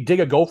 Did he dig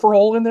a gopher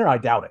hole in there? I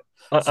doubt it.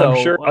 I'm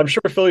sure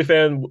a Philly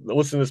fan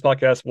listening to this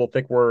podcast will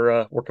think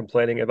we're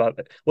complaining about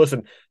it.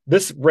 Listen,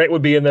 this rant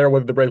would be in there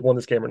whether the Braves won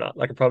this game or not.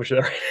 I can promise you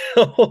that right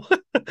now.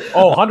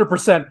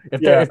 100%.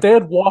 If they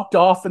had walked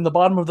off in the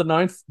bottom of the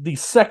ninth, the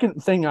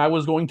second thing I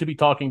was going to be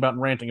talking about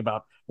and ranting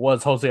about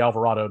was Jose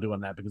Alvarado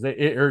doing that because it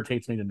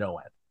irritates me to no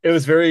end.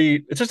 It's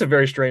just a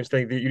very strange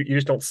thing that you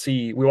just don't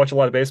see. We watch a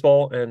lot of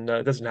baseball and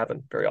it doesn't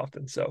happen very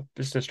often. So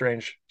just a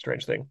strange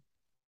thing.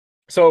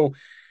 So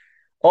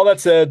all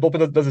that said,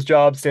 bullpen does its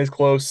job, stays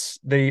close.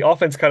 The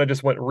offense kind of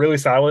just went really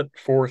silent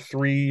for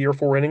 3 or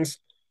 4 innings.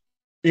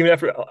 Even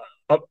after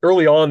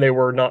early on, they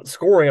were not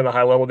scoring at a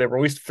high level. They were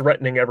at least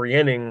threatening every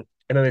inning,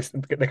 and then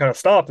they kind of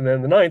stopped. And then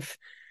in the ninth,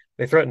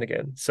 they threatened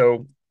again.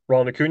 So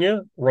Ronald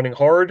Acuna running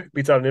hard,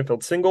 beats out an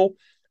infield single.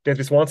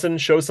 Dansby Swanson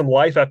shows some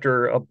life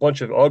after a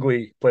bunch of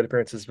ugly plate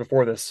appearances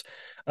before this,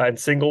 and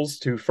singles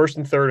to first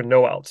and third and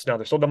no outs. Now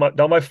they're still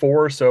down by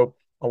 4, so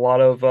a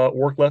lot of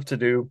work left to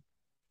do.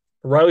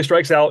 Riley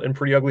strikes out in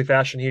pretty ugly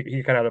fashion. He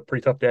kind of had a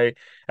pretty tough day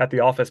at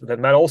the office, but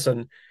then Matt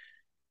Olson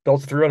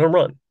belts a 3-run home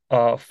run.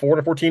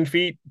 414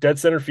 feet, dead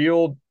center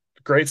field,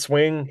 great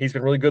swing. He's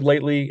been really good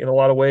lately in a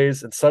lot of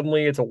ways, and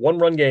suddenly it's a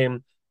 1-run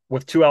game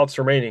with 2 outs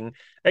remaining.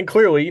 And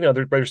clearly,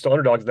 they're still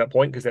underdogs at that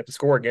point because they have to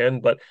score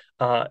again, but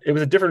it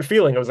was a different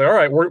feeling. I was like, all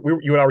right,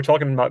 you and I were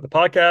talking about the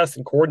podcast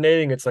and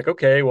coordinating. It's like,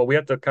 okay, well, we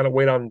have to kind of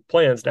wait on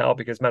plans now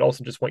because Matt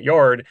Olson just went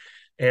yard,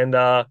 and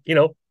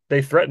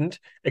they threatened.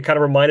 It kind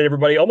of reminded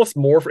everybody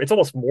it's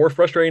almost more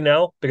frustrating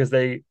now because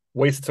they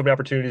wasted so many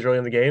opportunities early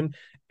in the game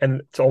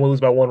and to only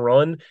lose by 1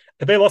 run.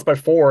 If they lost by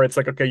 4, it's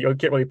like, okay, you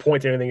can't really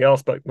point to anything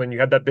else. But when you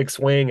had that big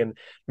swing, and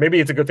maybe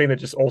it's a good thing that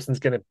just Olson's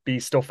going to be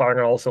still firing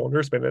on all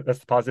cylinders. Maybe that's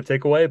the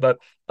positive takeaway. But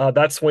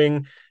that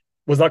swing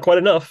was not quite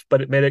enough,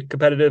 but it made it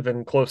competitive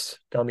and close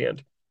down the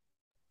end.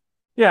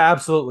 Yeah,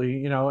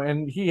 absolutely.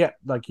 And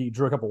he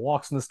drew a couple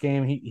walks in this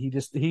game.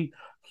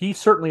 He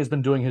certainly has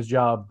been doing his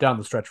job down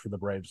the stretch for the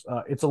Braves.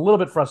 It's a little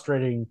bit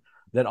frustrating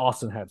that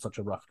Austin had such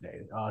a rough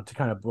day. To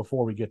kind of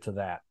before we get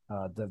to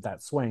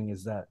that swing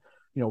is that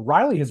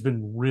Riley has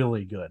been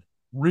really good,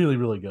 really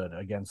really good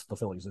against the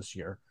Phillies this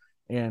year,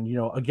 and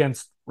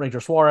against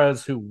Ranger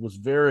Suarez, who was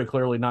very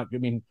clearly not. I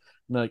mean,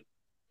 like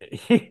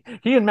he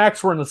and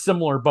Max were in a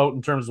similar boat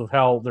in terms of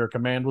how their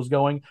command was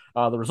going.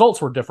 The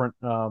results were different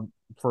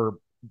for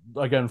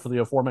the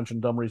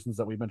aforementioned dumb reasons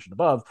that we mentioned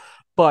above,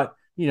 but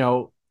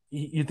you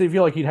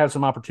feel like he'd have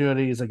some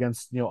opportunities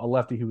against a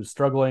lefty who was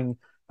struggling,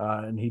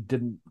 and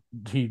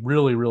he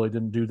really really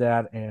didn't do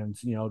that, and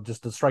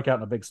just to strike out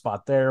in a big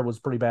spot there was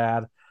pretty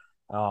bad.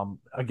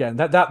 Again,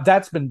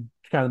 that's been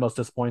kind of the most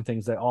disappointing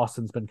things that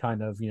Austin's been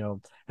kind of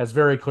has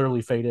very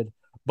clearly faded.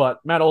 But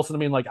Matt Olson, I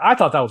mean, like I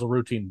thought that was a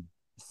routine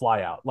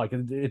fly out. Like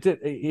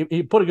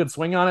he put a good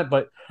swing on it,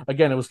 but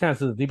again, it was kind of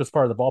to the deepest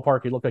part of the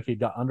ballpark. He looked like he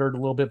got under it a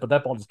little bit, but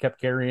that ball just kept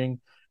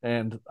carrying.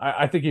 And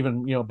I think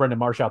even Brendan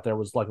Marsh out there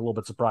was like a little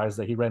bit surprised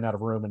that he ran out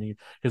of room and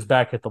his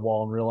back hit the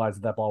wall and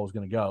realized that ball was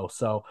going to go.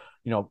 So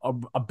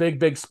a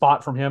big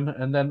spot from him.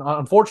 And then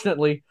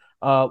unfortunately,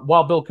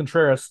 Wild Bill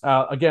Contreras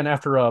again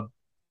after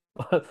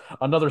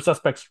another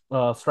suspect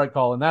strike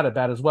call in that at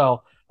bat as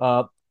well,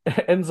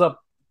 ends up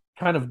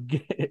kind of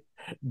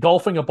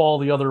golfing a ball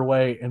the other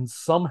way, and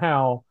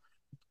somehow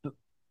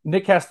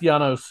Nick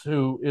Castellanos,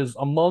 who is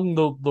among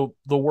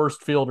the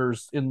worst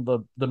fielders in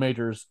the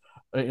majors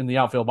in the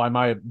outfield by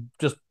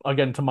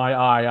to my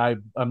eye,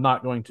 I'm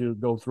not going to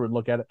go through and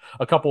look at it.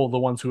 A couple of the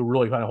ones who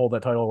really kind of hold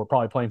that title were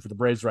probably playing for the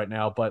Braves right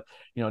now, but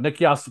Nick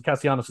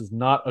Castellanos is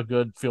not a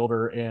good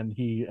fielder, and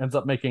he ends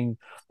up making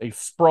a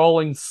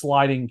sprawling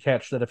sliding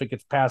catch that if it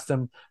gets past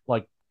him,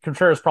 like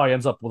Contreras probably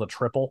ends up with a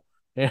triple,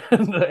 and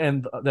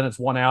then it's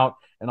one out,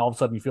 and all of a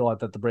sudden you feel like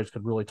that the Braves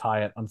could really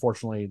tie it.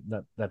 Unfortunately,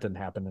 that didn't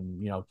happen,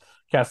 and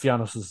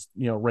Castellanos'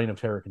 reign of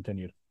terror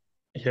continued.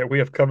 Yeah, we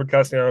have covered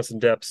Castellanos in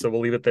depth, so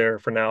we'll leave it there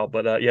for now.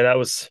 But yeah, that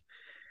was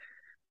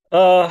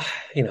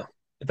you know,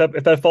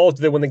 if that falls,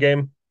 did they win the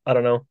game? I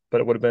don't know,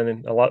 but it would have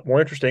been a lot more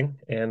interesting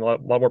and a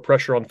lot more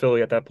pressure on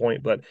Philly at that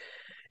point. But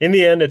in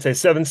the end, it's a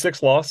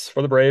 7-6 loss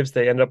for the Braves.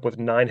 They end up with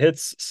 9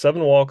 hits,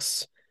 7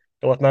 walks.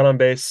 They left 9 on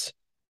base.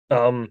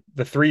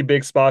 The 3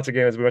 big spots,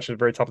 again, as we mentioned at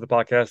the very top of the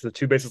podcast, the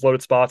 2 bases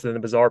loaded spots and then the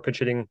bizarre pinch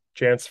hitting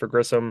chance for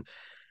Grissom.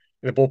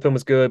 The bullpen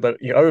was good, but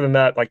other than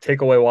that, like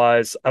takeaway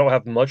wise, I don't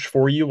have much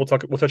for you. We'll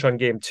touch on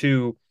game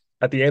 2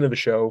 at the end of the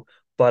show,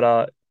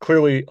 but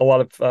clearly a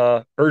lot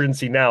of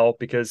urgency now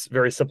because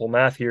very simple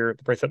math here.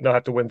 The Braves now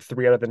have to win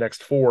 3 out of the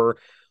next 4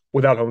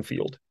 without home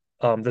field.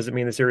 Does it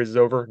mean the series is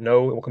over?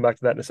 No, and we'll come back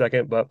to that in a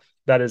second, but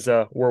that is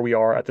where we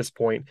are at this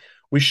point.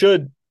 We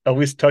should at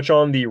least touch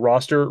on the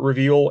roster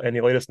reveal and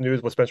the latest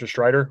news with Spencer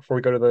Strider before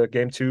we go to the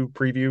game 2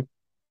 preview.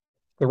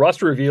 The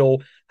roster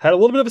reveal had a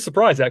little bit of a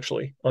surprise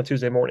actually on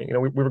Tuesday morning.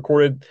 We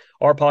recorded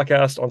our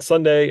podcast on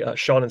Sunday.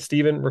 Sean and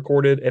Steven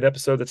recorded an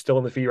episode that's still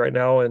in the feed right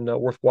now and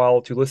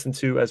worthwhile to listen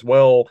to as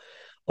well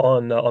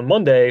on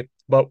Monday.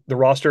 But the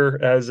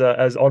roster, as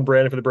on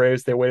brand for the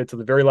Braves, they waited till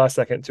the very last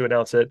second to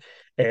announce it,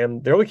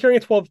 and they're only carrying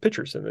 12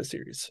 pitchers in this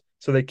series.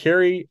 So they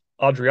carry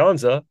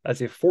Adrianza as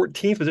a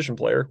 14th position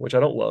player, which I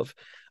don't love.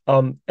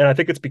 And I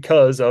think it's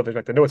because of, in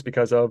fact, I know it's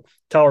because of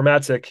Tyler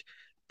Matzek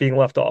being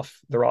left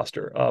off the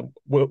roster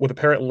with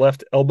apparent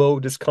left elbow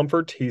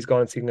discomfort. He's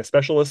gone and seen a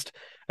specialist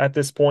at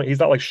this point. He's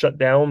not like shut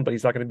down, but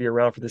he's not going to be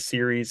around for this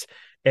series.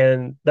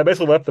 And that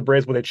basically left the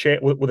Braves with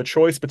a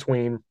choice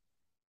between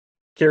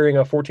carrying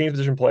a 14th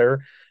position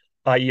player,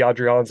 i.e.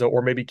 Adrianza,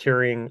 or maybe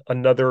carrying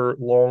another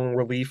long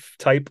relief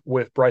type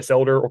with Bryce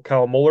Elder or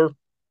Kyle Muller,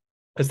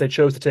 as they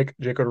chose to take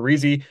Jake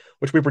Odorizzi,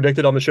 which we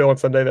predicted on the show on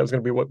Sunday. That was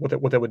going to be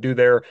what they would do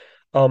there.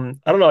 I don't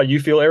know how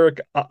you feel,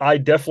 Eric. I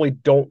definitely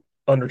don't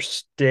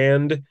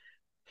understand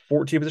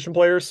 14 position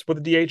players with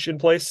a DH in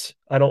place.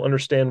 I don't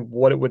understand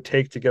what it would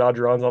take to get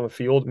Adrianza on the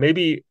field.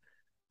 Maybe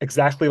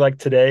exactly like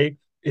today,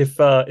 if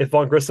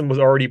Vaughn Grissom was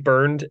already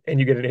burned and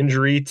you get an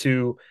injury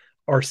to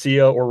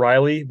Arcia or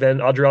Riley, then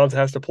Adrianza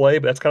has to play.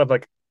 But that's kind of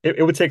like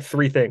it would take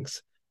 3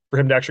 things for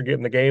him to actually get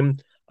in the game.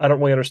 I don't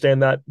really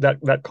understand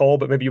that call,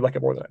 but maybe you like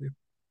it more than I do.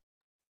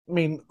 I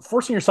mean,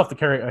 forcing yourself to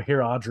carry a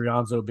Hiro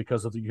Adrianza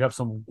because of you have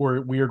some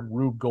weird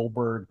Rube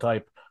Goldberg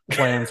type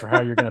plans for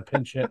how you're going to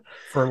pinch hit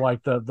for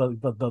like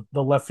the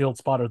left field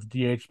spot or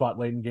the DH spot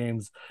late in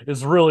games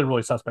is really,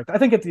 really suspect. I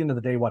think at the end of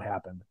the day, what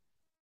happened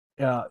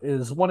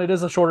is one, it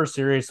is a shorter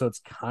series, so it's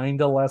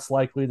kind of less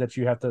likely that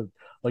you have to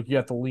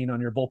lean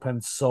on your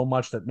bullpen so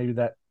much that maybe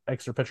that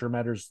extra pitcher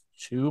matters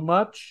too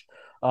much.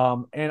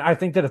 And I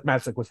think that if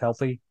Matzek was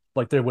healthy,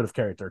 like they would have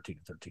carried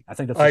 13-13. I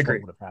think that's just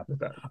what would have happened.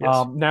 That,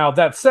 yes. Now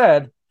that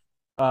said,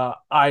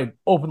 I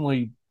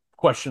openly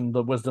question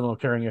the wisdom of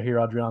carrying a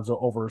Hiro Adrianza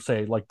over,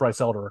 say, like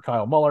Bryce Elder or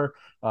Kyle Muller.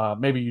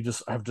 Maybe you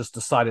just have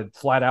decided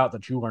flat out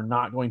that you are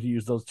not going to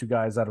use those 2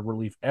 guys out of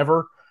relief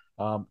ever.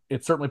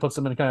 It certainly puts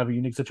them in kind of a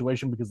unique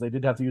situation because they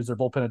did have to use their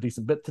bullpen a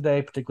decent bit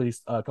today, particularly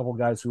a couple of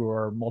guys who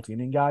are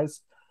multi-inning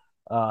guys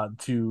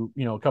to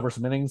cover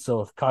some innings.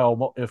 So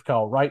if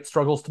Kyle Wright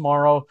struggles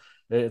tomorrow,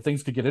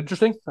 things could get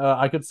interesting.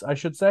 I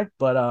should say,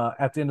 but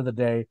at the end of the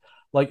day,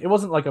 like it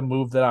wasn't like a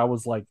move that I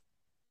was like.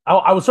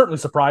 I was certainly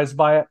surprised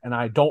by it, and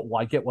I don't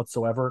like it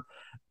whatsoever.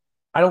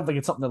 I don't think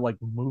it's something that like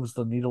moves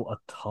the needle a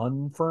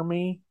ton for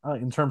me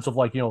in terms of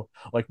like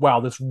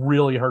wow, this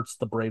really hurts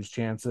the Braves'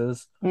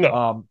 chances.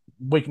 No.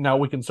 We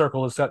can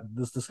circle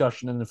this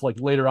discussion, and if like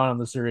later on in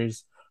the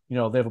series, they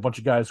have a bunch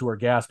of guys who are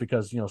gassed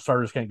because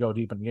starters can't go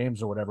deep in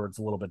games or whatever, it's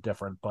a little bit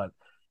different. But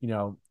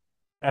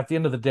at the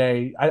end of the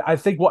day, I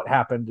think what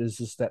happened is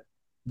just that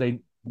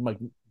they like.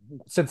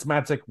 Since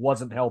Matzek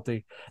wasn't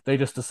healthy, they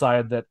just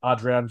decided that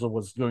Adrianza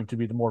was going to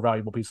be the more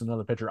valuable piece than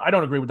another pitcher. I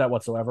don't agree with that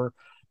whatsoever,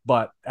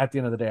 but at the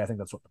end of the day, I think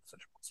that's what the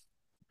decision was.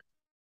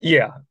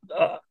 Yeah,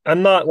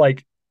 I'm not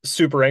like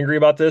super angry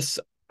about this.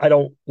 I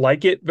don't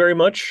like it very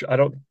much. I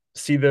don't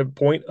see the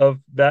point of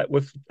that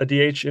with a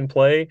DH in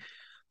play,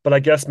 but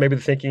I guess maybe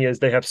the thinking is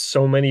they have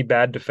so many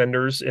bad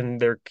defenders in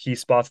their key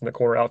spots in the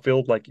corner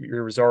outfield, like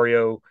your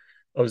Rosario,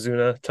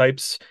 Ozuna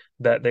types,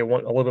 that they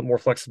want a little bit more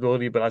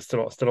flexibility, but I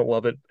still don't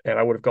love it. And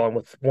I would have gone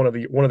with one of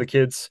the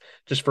kids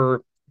just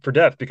for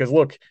depth, because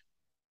look,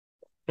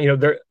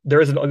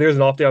 there is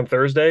an off day on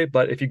Thursday,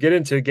 but if you get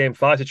into a game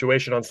 5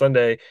 situation on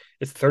Sunday,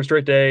 it's the third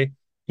straight day.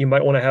 You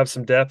might want to have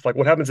some depth. Like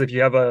what happens if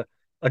you have a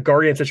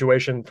Guardian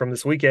situation from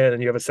this weekend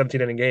and you have a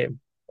 17-inning game?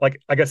 Like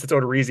I guess it's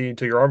Odorizzi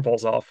until your arm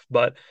falls off,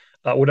 but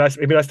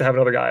it'd be nice to have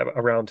another guy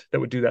around that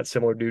would do that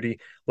similar duty,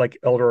 like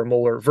Elder or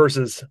Muller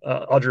versus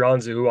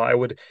Adrianza, who I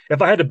would,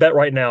 if I had to bet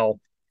right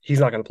now, he's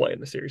not going to play in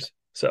the series.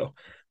 So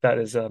that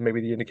is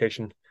maybe the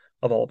indication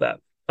of all of that.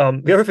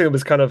 The other thing that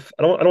was kind of,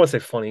 I don't want to say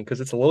funny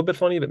because it's a little bit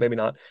funny, but maybe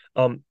not.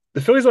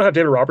 The Phillies don't have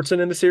David Robertson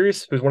in the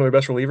series, who's one of their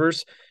best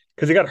relievers,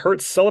 because he got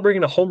hurt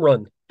celebrating a home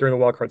run during the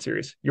wild card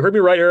series. You heard me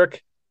right,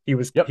 Eric. He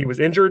was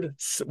injured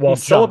while He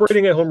jumped.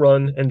 celebrating a home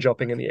run and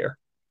jumping in the air.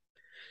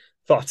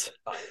 Thoughts?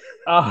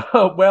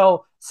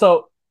 Well,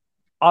 so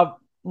uh,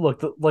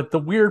 look, the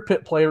weird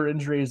pit player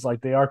injuries,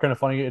 like they are kind of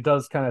funny. It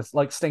does kind of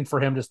like stink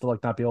for him just to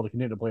like not be able to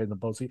continue to play in the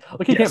postseason.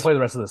 Like he can't Yes, play the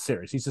rest of the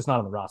series. He's just not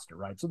on the roster,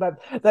 right? So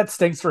that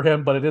stinks for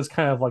him. But it is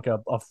kind of like a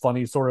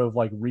funny sort of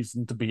like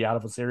reason to be out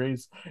of a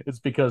series. It's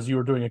because you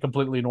were doing a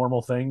completely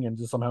normal thing and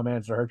just somehow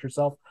managed to hurt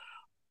yourself.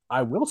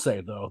 I will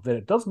say though that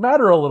it does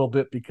matter a little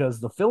bit because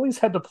the Phillies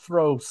had to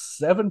throw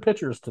 7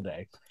 pitchers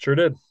today, sure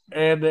did.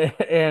 and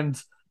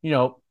you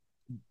know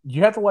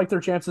you have to like their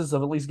chances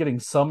of at least getting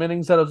some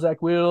innings out of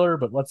Zach Wheeler.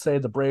 But let's say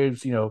the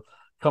Braves,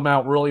 come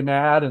out really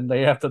mad and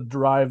they have to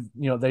drive,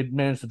 they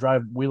manage to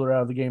drive Wheeler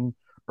out of the game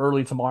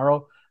early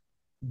tomorrow.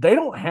 They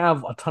don't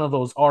have a ton of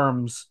those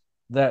arms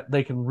that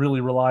they can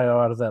really rely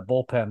on out of that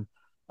bullpen,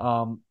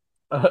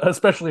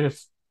 especially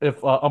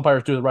if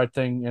umpires do the right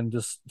thing and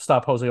just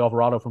stop Jose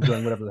Alvarado from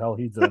doing whatever the hell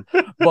he's doing.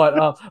 But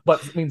I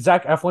mean,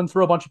 Zach Eflin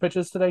threw a bunch of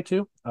pitches today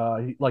too.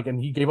 And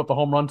he gave up the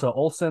home run to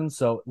Olson.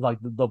 So like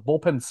the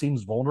bullpen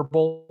seems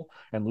vulnerable,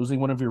 and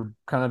losing one of your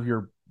kind of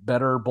your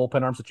better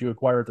bullpen arms that you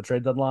acquire at the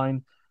trade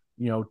deadline,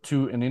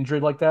 to an injury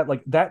like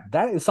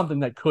that is something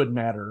that could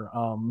matter.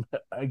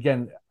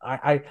 Again,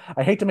 I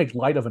hate to make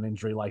light of an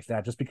injury like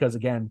that, just because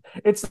again,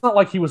 it's not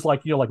like he was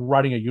like like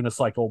riding a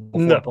unicycle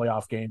before a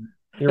playoff game.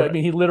 You're I right.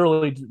 mean,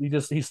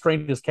 he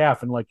strained his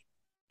calf and like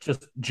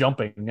just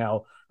jumping.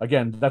 Now,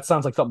 again, that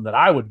sounds like something that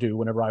I would do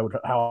whenever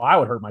how I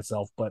would hurt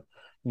myself. But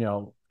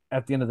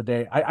at the end of the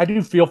day, I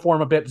do feel for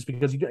him a bit, just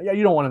because you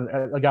don't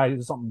want a guy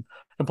who's something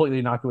completely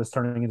innocuous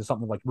turning into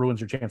something like ruins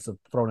your chance of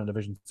throwing a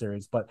division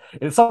series. But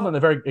it's something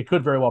that it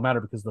could very well matter,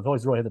 because the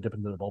Phillies really had to dip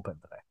into the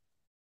bullpen today.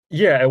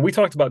 Yeah, and we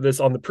talked about this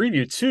on the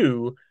preview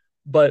too,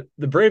 but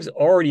the Braves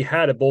already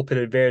had a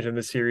bullpen advantage in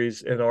this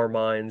series in our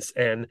minds.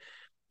 And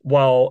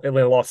while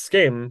Atlanta lost this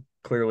game,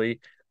 clearly,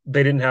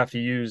 they didn't have to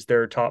use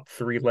their top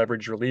 3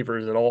 leverage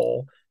relievers at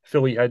all.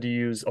 Philly had to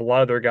use a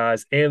lot of their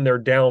guys, and they're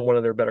down one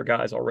of their better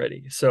guys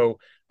already. So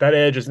that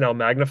edge is now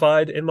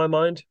magnified in my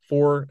mind,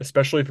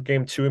 especially for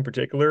game 2 in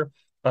particular.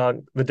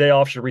 The day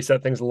off should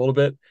reset things a little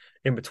bit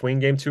in between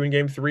game 2 and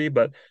game 3,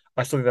 but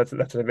I still think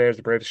that's an advantage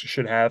the Braves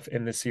should have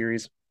in this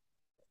series.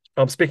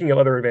 Speaking of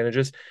other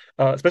advantages,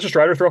 Spencer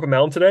Strider threw up a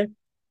mound today.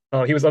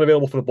 He was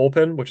unavailable for the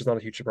bullpen, which is not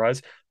a huge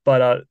surprise.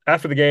 But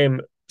after the game,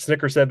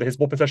 Snitker said that his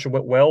bullpen session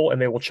went well,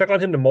 and they will check on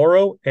him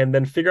tomorrow and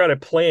then figure out a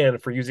plan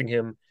for using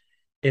him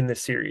in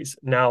this series.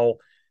 Now,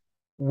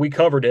 we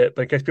covered it,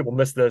 but in case people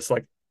missed this,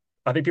 like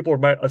I think people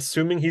are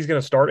assuming he's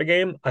going to start a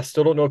game. I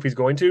still don't know if he's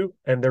going to,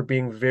 and they're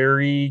being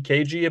very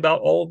cagey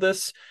about all of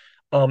this.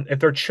 If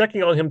they're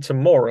checking on him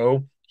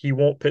tomorrow, he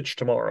won't pitch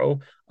tomorrow,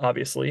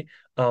 obviously.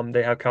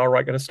 They have Kyle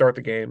Wright going to start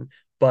the game,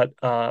 but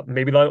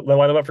maybe they'll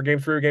line him up for game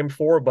 3 or game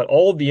 4. But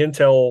all of the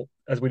intel,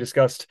 as we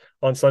discussed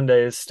on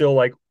Sunday, is still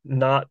like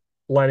not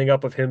lining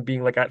up of him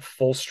being like at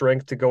full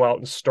strength to go out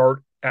and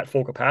start at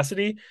full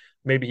capacity.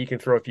 Maybe he can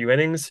throw a few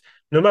innings.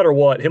 No matter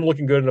what, him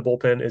looking good in the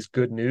bullpen is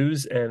good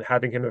news, and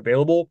having him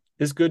available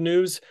is good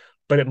news.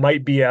 But it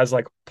might be as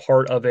like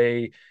part of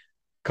a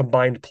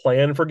combined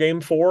plan for game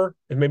 4,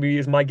 and maybe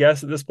is my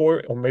guess at this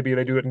point. Or maybe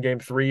they do it in game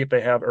 3 if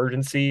they have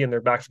urgency and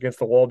their backs against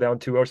the wall down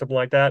 2 or something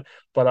like that.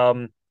 But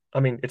I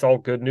mean, it's all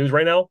good news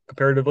right now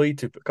comparatively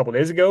to a couple of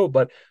days ago,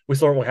 but we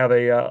still don't have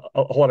a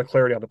whole lot of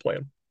clarity on the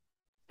plan.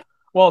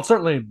 Well, it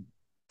certainly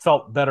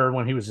felt better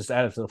when he was just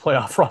added to the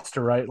playoff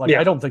roster, right? Like,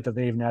 Yeah. I don't think that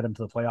they even add him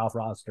to the playoff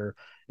roster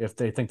if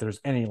they think there's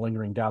any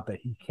lingering doubt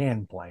that he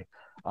can play.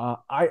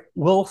 I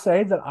will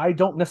say that I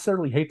don't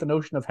necessarily hate the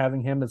notion of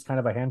having him as kind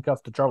of a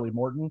handcuff to Charlie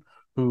Morton,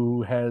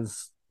 who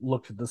has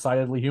looked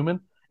decidedly human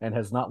and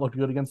has not looked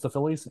good against the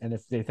Phillies. And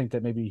if they think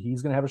that maybe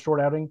he's going to have a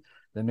short outing,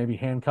 then maybe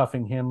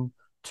handcuffing him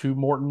to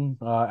Morton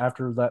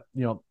after that,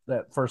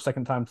 that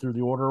second time through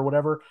the order or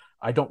whatever.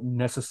 I don't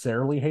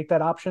necessarily hate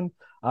that option.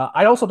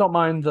 I also don't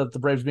mind the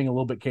Braves being a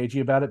little bit cagey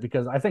about it,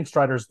 because I think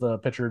Strider's the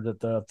pitcher that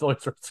the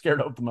Phillies are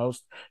scared of the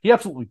most. He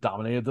absolutely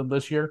dominated them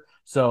this year.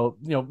 So,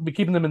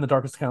 keeping them in the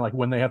dark is kind of like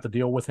when they have to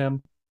deal with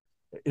him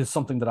is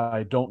something that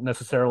I don't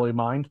necessarily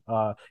mind.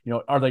 Are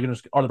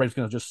the Braves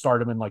going to just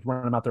start him and like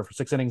run him out there for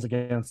 6 innings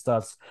against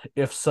us?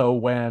 If so,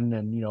 when?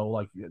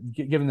 And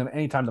giving them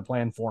any time to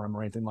plan for him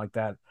or anything like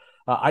that.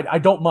 I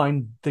don't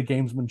mind the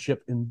gamesmanship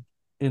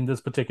in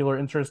this particular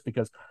interest,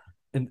 because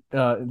in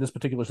this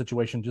particular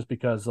situation, just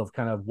because of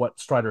kind of what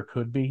Strider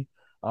could be.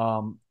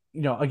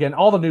 Again,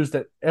 all the news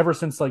that ever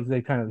since like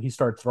he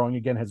started throwing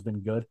again has been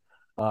good.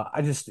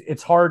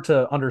 It's hard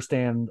to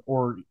understand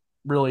or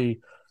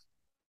really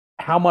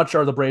how much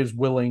are the Braves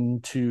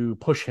willing to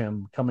push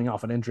him coming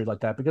off an injury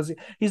like that, because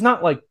he's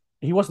not like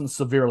he wasn't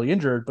severely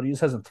injured, but he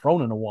just hasn't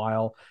thrown in a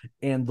while.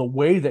 And the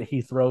way that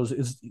he throws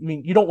is, I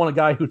mean, you don't want a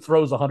guy who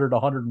throws 100,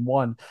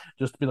 101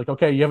 just to be like,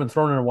 okay, you haven't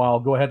thrown in a while,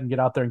 go ahead and get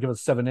out there and give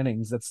us 7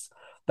 innings.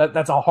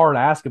 That's a hard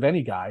ask of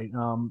any guy.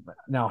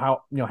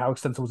 Now, how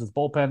extensive was his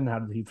bullpen? How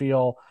did he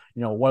feel?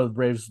 What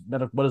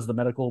does the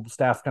medical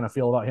staff kind of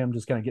feel about him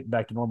just kind of getting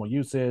back to normal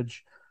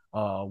usage?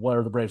 What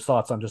are the Braves'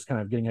 thoughts on just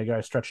kind of getting a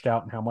guy stretched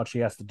out and how much he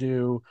has to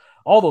do?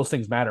 All those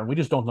things matter. We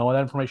just don't know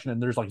that information,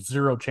 and there's like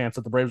zero chance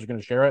that the Braves are going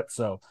to share it.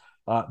 So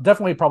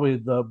definitely probably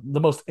the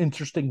most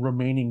interesting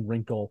remaining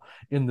wrinkle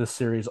in this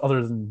series,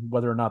 other than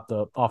whether or not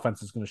the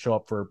offense is going to show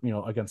up for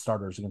against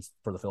starters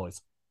for the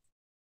Phillies.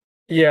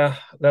 Yeah,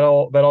 that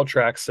all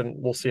tracks, and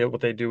we'll see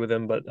what they do with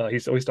him. But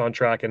he's at least on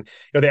track, and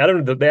they added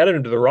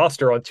him to the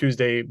roster on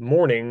Tuesday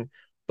morning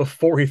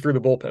before he threw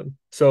the bullpen,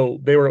 so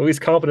they were at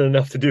least confident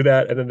enough to do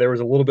that. And then there was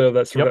a little bit of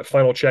that sort of that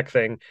final check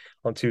thing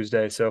on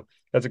Tuesday, so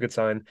that's a good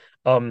sign.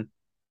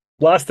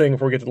 Last thing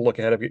before we get to the look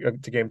ahead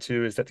to game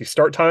two is that the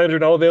start times are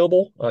now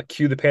available.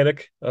 Cue the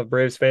panic of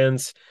Braves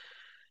fans.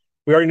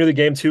 We already knew that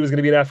game two was going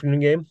to be an afternoon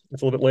game.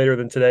 It's a little bit later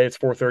than today. It's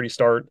 4:30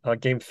 start.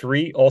 Game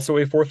three, also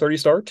a 4:30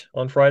 start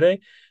on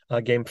Friday.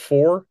 Game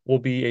four will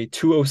be a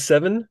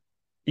 2:07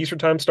 Eastern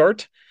time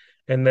start.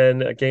 And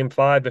then game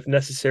five, if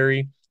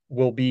necessary,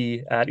 will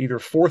be at either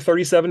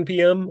 4:37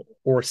 p.m.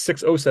 or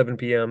 6:07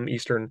 p.m.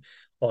 Eastern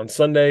on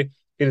Sunday.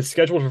 It is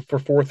scheduled for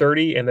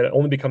 4:30, and then it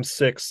only becomes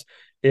 6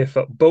 if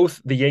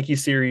both the Yankee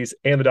series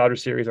and the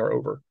Dodgers series are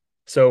over.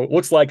 So it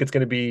looks like it's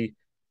going to be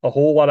a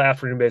whole lot of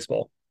afternoon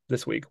baseball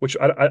this week, which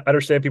I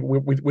understand people.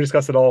 We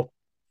discussed it all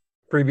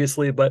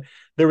previously, but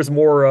there was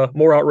more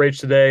outrage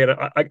today, and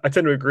I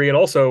tend to agree. And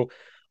also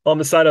on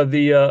the side of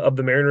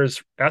the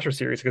Mariners Astros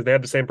series, because they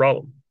have the same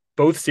problem.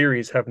 Both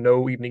series have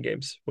no evening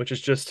games, which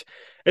is just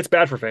it's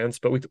bad for fans.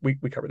 But we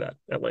covered that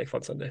at length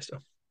on Sunday. So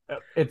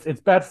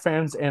it's bad for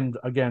fans, and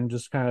again,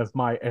 just kind of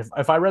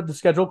if I read the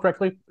schedule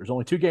correctly, there's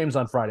only 2 games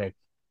on Friday,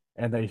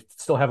 and they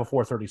still have a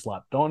 4:30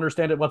 slot. Don't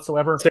understand it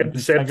whatsoever. Same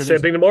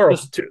thing tomorrow.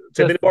 Same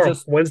thing tomorrow.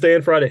 Wednesday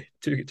and Friday.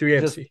 Two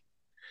games.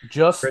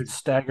 Just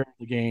stagger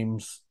the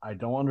games. I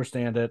don't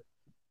understand it.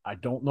 I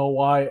don't know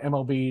why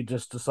MLB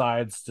just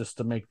decides just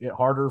to make it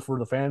harder for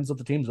the fans of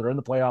the teams that are in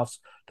the playoffs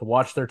to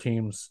watch their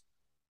teams.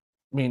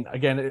 I mean,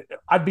 again,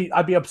 I'd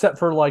be upset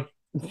for like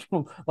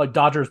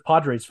Dodgers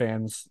Padres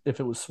fans if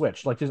it was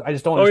switched. I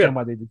just don't understand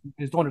why they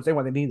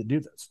need to do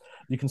this.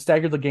 You can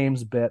stagger the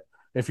games a bit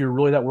if you're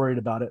really that worried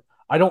about it.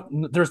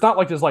 There's not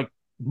like this like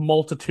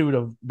multitude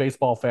of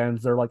baseball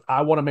fans. They're like,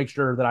 I want to make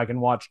sure that I can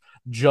watch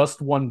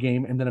just one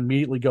game and then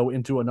immediately go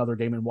into another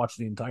game and watch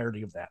the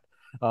entirety of that.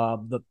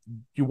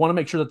 You want to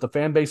make sure that the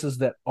fan bases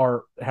that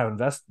are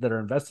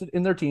invested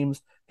in their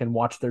teams can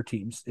watch their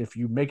teams. If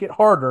you make it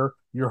harder,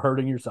 you're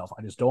hurting yourself.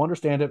 I just don't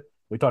understand it.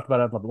 We talked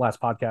about it on the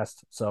last podcast,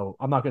 so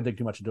I'm not going to dig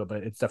too much into it, but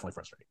it's definitely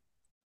frustrating.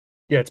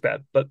 Yeah, it's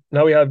bad. But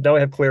now we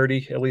have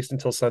clarity, at least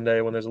until Sunday,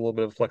 when there's a little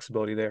bit of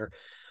flexibility there.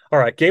 All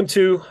right, game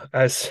two,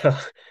 as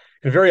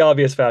in very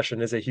obvious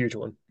fashion, is a huge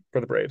one for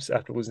the Braves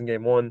after losing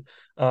game one.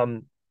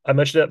 I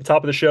mentioned it at the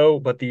top of the show,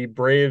 but the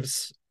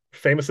Braves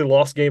famously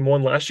lost game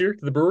one last year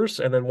to the Brewers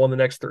and then won the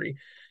next 3.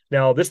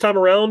 Now, this time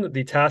around,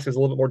 the task is a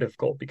little bit more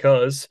difficult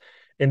because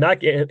in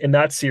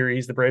that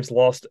series, the Braves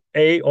lost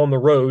A, on the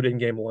road in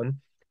game one,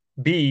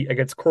 B,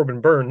 against Corbin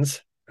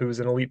Burnes, who's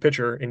an elite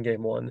pitcher in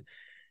game one.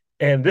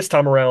 And this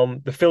time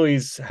around, the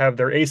Phillies have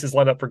their aces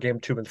lined up for game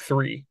 2 and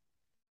 3,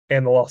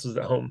 and the losses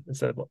at home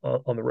instead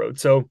of on the road.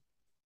 So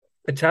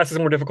the task is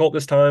more difficult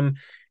this time.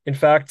 In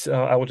fact,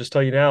 I will just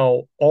tell you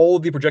now, all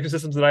of the projection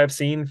systems that I have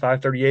seen,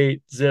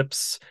 538,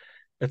 Zips,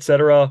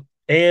 etc.,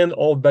 and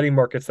all betting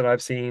markets that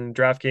I've seen,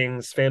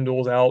 DraftKings,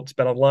 FanDuel's out,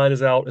 BetOnline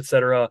is out,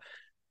 etc.,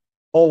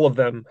 all of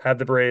them had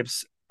the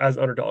Braves as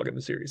underdog in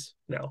the series.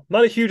 Now,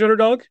 not a huge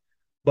underdog,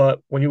 but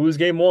when you lose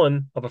game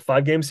one of a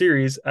 5-game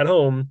series at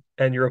home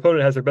and your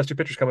opponent has their best 2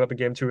 pitchers coming up in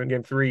game 2 and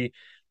game 3,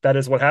 that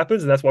is what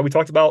happens. And that's why we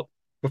talked about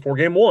before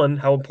game one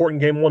how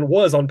important game one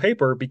was on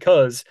paper,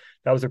 because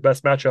that was their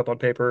best matchup on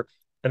paper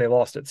and they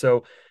lost it.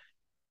 So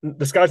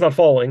the sky's not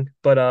falling,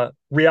 but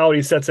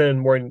reality sets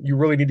in when you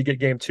really need to get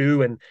game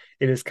 2, and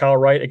it is Kyle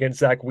Wright against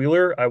Zach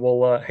Wheeler. I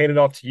will hand it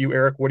off to you,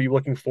 Eric. What are you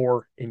looking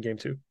for in game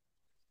 2?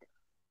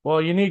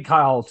 Well, you need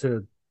Kyle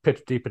to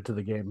pitch deep into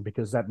the game,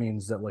 because that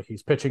means that like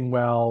he's pitching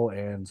well,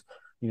 and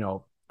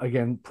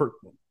again,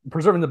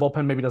 preserving the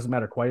bullpen maybe doesn't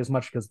matter quite as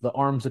much because the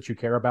arms that you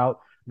care about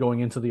going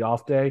into the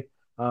off day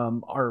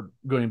are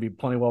going to be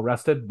plenty well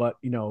rested. But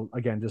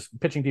again, just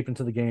pitching deep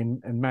into the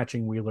game and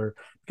matching Wheeler,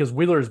 because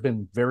Wheeler has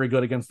been very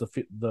good against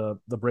the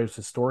Braves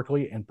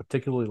historically, and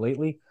particularly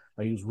lately.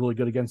 He was really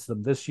good against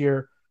them this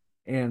year.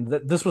 And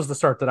this was the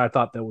start that I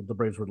thought that the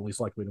Braves were the least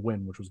likely to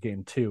win, which was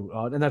game 2.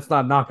 And that's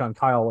not a knock on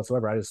Kyle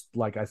whatsoever.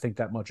 I think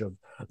that much of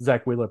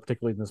Zach Wheeler,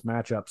 particularly in this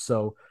matchup.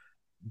 So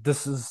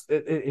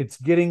it's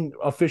getting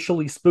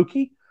officially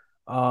spooky.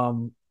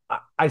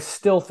 I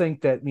still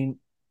think that,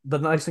 the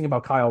nice thing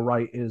about Kyle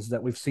Wright is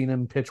that we've seen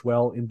him pitch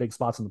well in big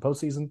spots in the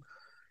postseason,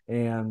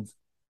 and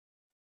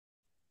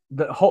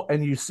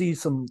you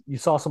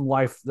saw some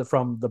life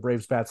from the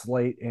Braves bats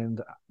late,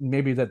 and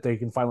maybe that they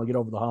can finally get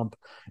over the hump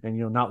and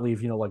not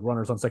leave like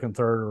runners on second,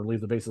 third, or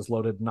leave the bases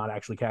loaded and not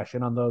actually cash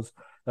in on those.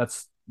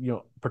 That's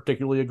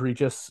particularly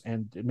egregious,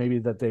 and maybe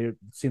that they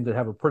seem to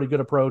have a pretty good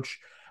approach,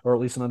 or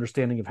at least an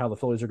understanding of how the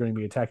Phillies are going to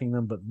be attacking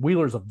them. But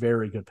Wheeler's a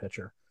very good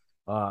pitcher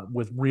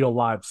with real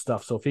live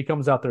stuff. So if he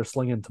comes out there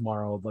slinging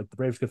tomorrow, like the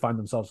Braves could find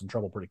themselves in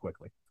trouble pretty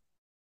quickly.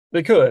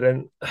 They could,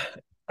 and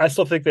I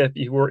still think that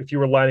if you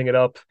were lining it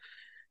up,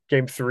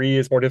 game three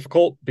is more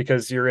difficult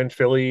because you're in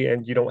Philly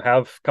and you don't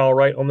have Kyle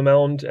Wright on the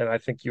mound, and I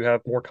think you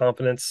have more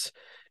confidence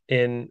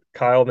in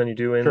Kyle than you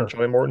do in Sure.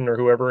 Johnny Morton or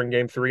whoever in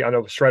game three. I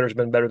know Strider's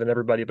been better than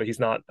everybody, but he's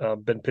not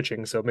been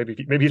pitching, so maybe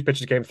he's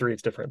pitches game three,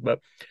 it's different. But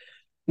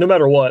no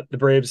matter what, the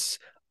Braves.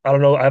 I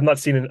don't know. I have not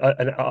seen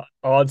an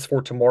odds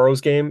for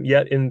tomorrow's game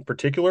yet, in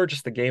particular,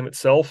 just the game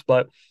itself.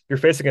 But you're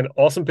facing an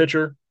awesome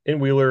pitcher in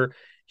Wheeler.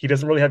 He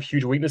doesn't really have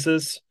huge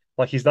weaknesses.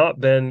 Like he's not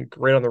been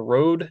great on the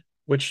road,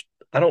 which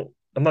I don't.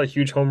 I'm not a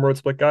huge home road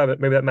split guy, but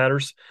maybe that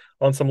matters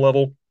on some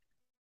level.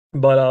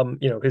 But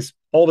his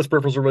all of his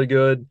peripherals are really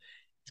good.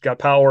 He's got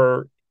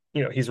power.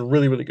 He's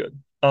really really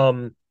good.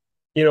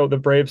 The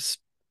Braves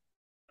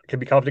can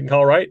be confident in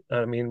Kyle Wright.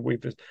 I mean,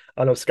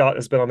 I know Scott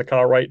has been on the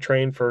Kyle Wright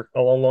train for a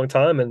long, long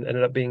time and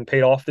ended up being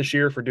paid off this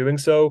year for doing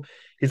so.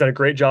 He's done a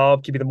great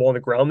job keeping the ball on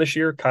the ground this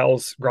year.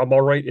 Kyle's ground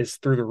ball rate is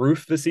through the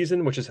roof this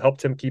season, which has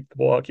helped him keep the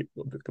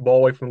ball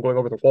away from going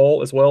over the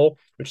wall as well,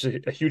 which is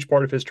a huge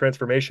part of his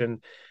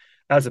transformation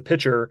as a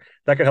pitcher.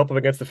 That could help him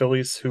against the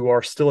Phillies, who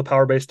are still a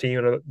power based team.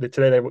 And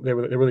today they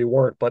really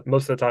weren't, but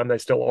most of the time they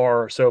still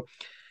are. So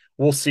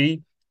we'll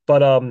see.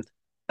 But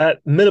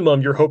at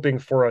minimum, you're hoping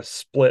for a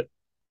split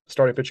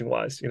starting pitching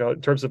wise.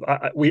 In terms of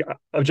we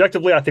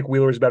objectively, I think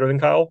Wheeler is better than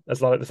Kyle. That's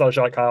not a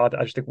shot at Kyle.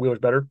 I just think Wheeler's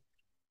better.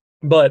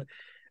 But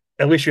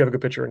at least you have a good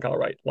pitcher in Kyle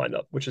Wright lined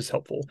up, which is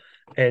helpful.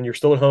 And you're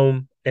still at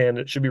home, and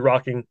it should be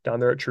rocking down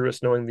there at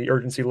Truist, knowing the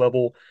urgency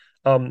level.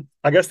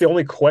 I guess the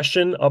only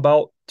question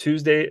about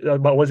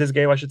Wednesday's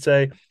game, I should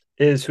say,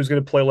 is who's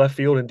going to play left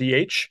field and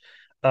DH.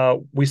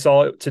 We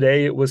saw it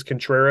today. It was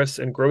Contreras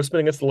and Grossman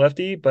against the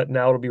lefty, but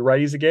now it'll be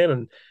righties again.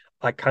 And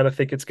I kind of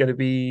think it's going to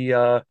be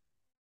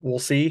we'll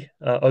see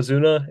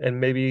Ozuna and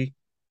maybe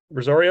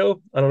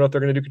Rosario. I don't know if they're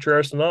going to do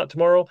Contreras or not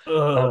tomorrow.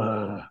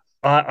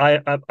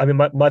 I mean,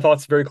 my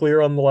thoughts very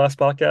clear on the last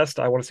podcast.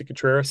 I want to see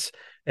Contreras,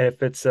 and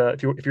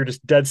if you're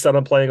just dead set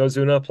on playing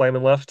Ozuna, play him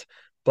in left.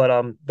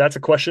 But that's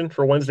a question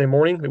for Wednesday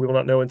morning that we will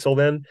not know until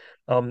then.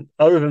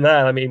 Other than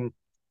that, I mean,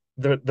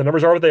 the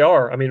numbers are what they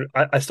are. I mean,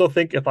 I still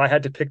think if I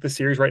had to pick the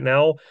series right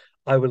now,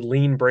 I would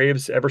lean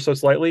Braves ever so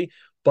slightly,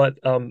 but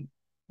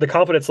the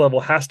confidence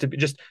level has to be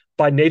just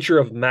by nature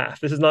of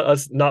math. This is not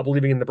us not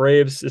believing in the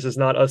Braves. This is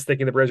not us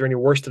thinking the Braves are any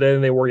worse today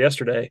than they were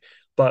yesterday.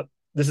 But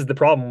this is the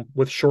problem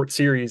with short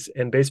series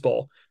and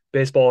baseball.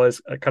 Baseball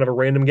is a kind of a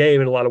random game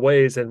in a lot of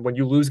ways. And when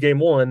you lose game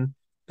one,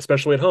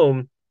 especially at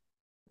home,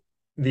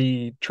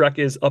 the trek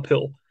is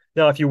uphill.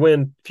 Now, if you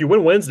win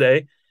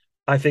Wednesday,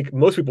 I think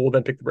most people will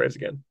then pick the Braves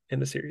again in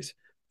the series.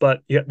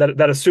 But yeah,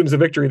 that assumes a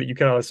victory that you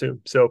cannot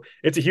assume. So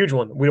it's a huge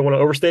one. We don't want to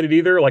overstate it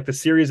either. Like the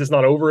series is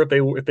not over if they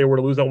were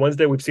to lose on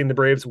Wednesday. We've seen the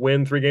Braves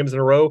win 3 games in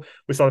a row.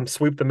 We saw them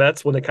sweep the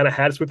Mets when they kind of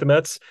had to sweep the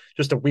Mets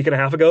just a week and a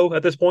half ago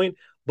at this point.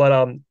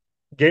 But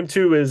game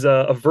 2 is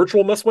a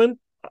virtual must win.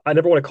 I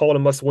never want to call it a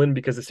must win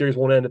because the series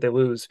won't end if they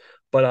lose.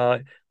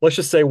 But let's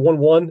just say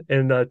 1-1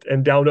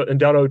 and down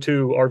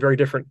 0-2 are very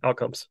different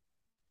outcomes.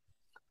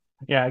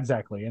 Yeah,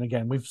 exactly. And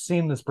again, we've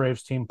seen this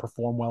Braves team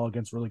perform well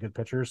against really good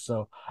pitchers.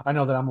 So I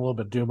know that I'm a little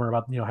bit doomer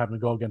about having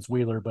to go against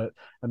Wheeler, but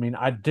I mean,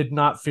 I did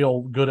not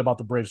feel good about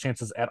the Braves'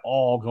 chances at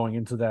all going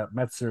into that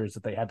Mets series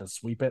that they had to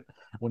sweep it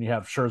when you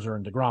have Scherzer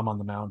and DeGrom on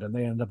the mound, and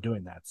they ended up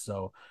doing that.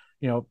 So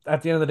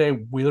at the end of the day,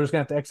 Wheeler's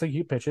going to have to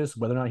execute pitches.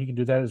 Whether or not he can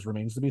do that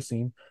remains to be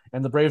seen.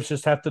 And the Braves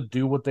just have to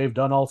do what they've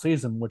done all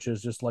season, which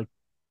is just like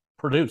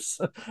produce.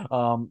 At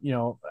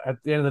the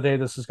end of the day,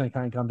 this is going to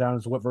kind of come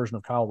down to what version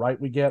of Kyle Wright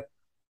we get.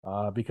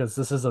 Because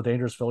this is a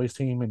dangerous Phillies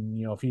team, and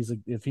if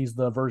he's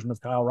the version of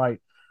Kyle Wright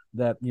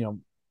that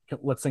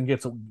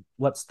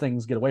lets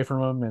things get away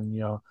from him,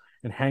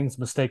 and hangs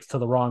mistakes to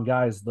the wrong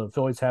guys. The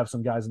Phillies have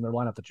some guys in their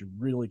lineup that you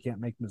really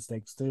can't make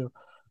mistakes to.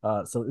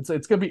 So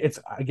it's gonna be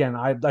again.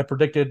 I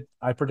predicted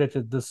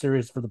this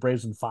series for the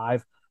Braves in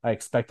 5. I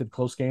expected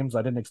close games.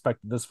 I didn't expect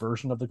this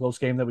version of the close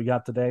game that we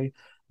got today,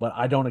 but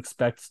I don't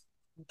expect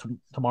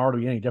tomorrow to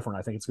be any different.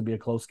 I think it's gonna be a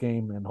close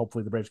game, and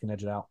hopefully the Braves can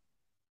edge it out.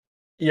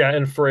 Yeah,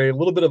 and for a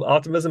little bit of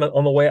optimism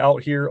on the way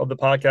out here of the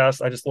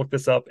podcast, I just looked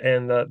this up,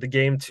 and the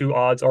game 2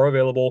 odds are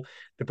available.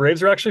 The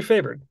Braves are actually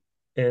favored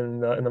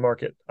in the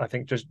market. I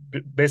think just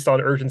based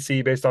on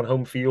urgency, based on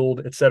home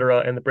field,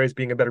 etc., and the Braves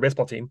being a better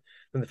baseball team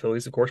than the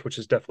Phillies, of course, which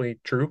is definitely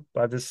true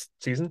by this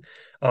season.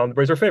 The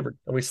Braves are favored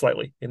at least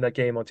slightly in that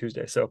game on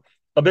Tuesday. So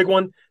a big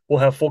one. We'll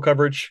have full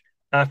coverage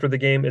after the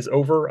game is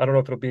over. I don't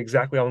know if it'll be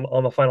exactly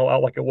on the final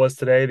out like it was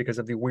today because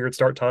of the weird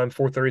start time.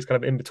 4:30 is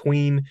kind of in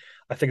between.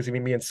 I think it's gonna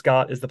be me and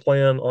Scott is the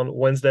plan on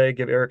Wednesday.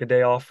 Give Eric a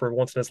day off for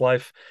once in his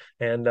life,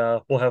 and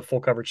we'll have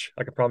full coverage.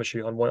 I can promise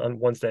you on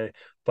Wednesday.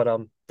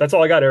 But that's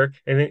all I got, Eric.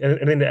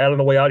 Anything to add on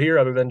the way out here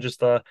other than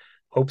just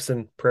hopes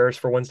and prayers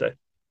for Wednesday?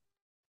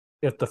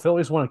 If the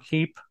Phillies want to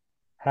keep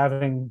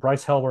having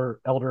Bryce Harper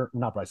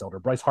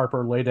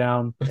lay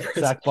down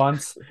sack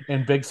bunts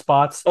in big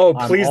spots. Oh,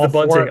 please, the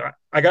bunting.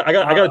 I got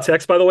a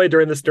text, by the way,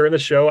 during the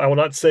show. I will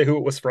not say who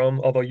it was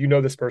from, although you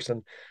know this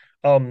person.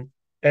 And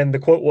the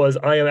quote was,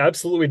 "I am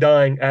absolutely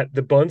dying at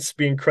the bunts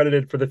being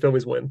credited for the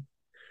Phillies win."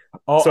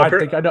 Oh, So I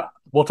think I know.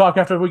 We'll talk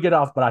after we get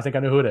off, but I think I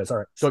know who it is. All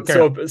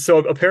right. So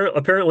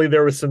apparently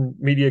there was some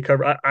media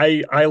cover.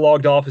 I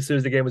logged off as soon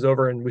as the game was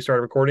over and we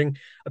started recording.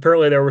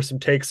 Apparently there were some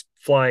takes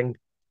flying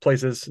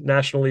places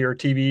nationally or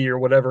TV or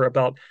whatever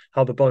about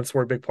how the bunts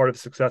were a big part of the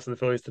success of the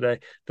Phillies today.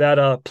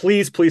 That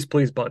please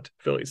bunt,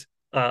 Phillies.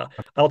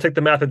 I'll take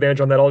the math advantage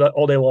on that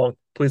all day long.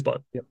 Please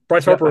bunt. Yep.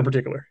 Bryce Harper in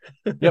particular.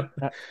 Yep.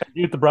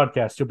 You get the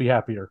broadcast, you'll be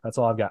happier. That's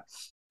all I've got.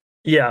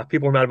 Yeah,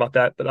 people are mad about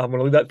that, but I'm going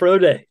to leave that for another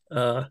day.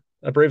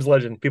 A Braves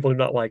legend people do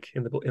not like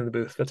in the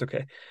booth. That's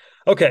okay.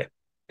 Okay,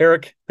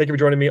 Eric, thank you for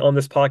joining me on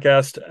this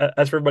podcast.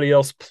 As for everybody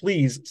else,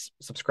 please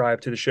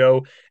subscribe to the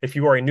show. If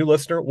you are a new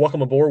listener,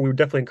 welcome aboard. We would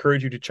definitely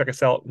encourage you to check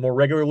us out more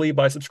regularly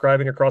by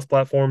subscribing across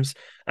platforms,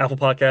 Apple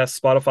Podcasts,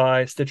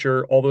 Spotify,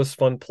 Stitcher, all those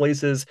fun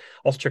places.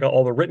 Also check out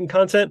all the written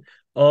content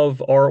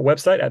of our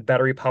website at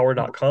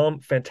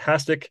batterypower.com.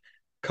 Fantastic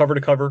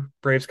cover-to-cover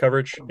Braves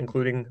coverage,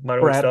 including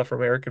minor league stuff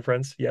from Eric and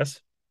friends. Yes?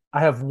 I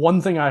have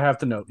one thing I have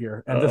to note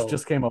here, and this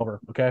just came over.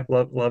 Okay,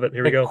 love it.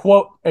 Here we go.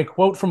 A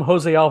quote from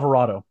Jose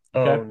Alvarado.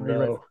 Okay? Oh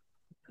no!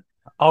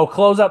 I'll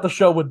close out the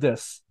show with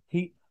this.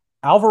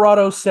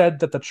 Alvarado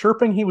said that the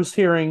chirping he was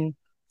hearing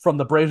from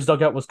the Braves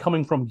dugout was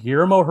coming from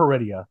Guillermo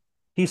Heredia.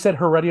 He said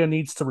Heredia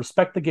needs to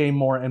respect the game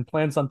more and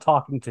plans on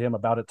talking to him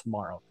about it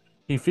tomorrow.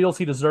 He feels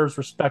he deserves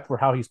respect for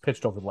how he's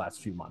pitched over the last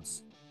few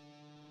months.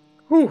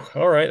 Whew,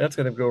 all right, that's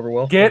going to go over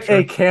well. Get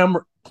a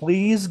camera.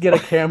 Please get a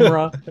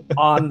camera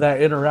on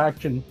that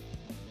interaction.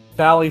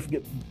 Bally,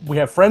 we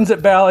have friends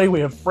at Bally. We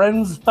have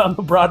friends on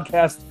the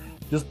broadcast.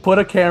 Just put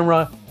a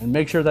camera and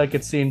make sure that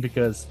gets seen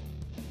because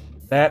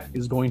that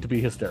is going to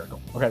be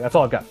hysterical. Okay, that's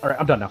all I've got. All right,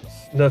 I'm done now.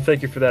 No,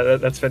 thank you for that.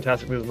 That's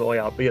fantastic news on the way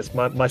out. But yes,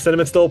 my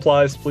sentiment still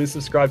applies. Please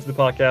subscribe to the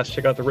podcast.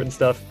 Check out the written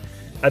stuff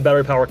at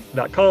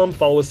batterypower.com.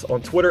 Follow us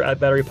on Twitter at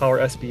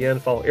batterypowersbn.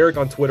 Follow Eric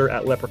on Twitter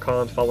at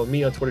leprechaun. Follow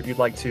me on Twitter if you'd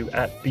like to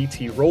at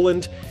BT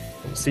Rowland.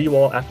 And we'll see you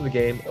all after the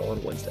game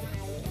on Wednesday.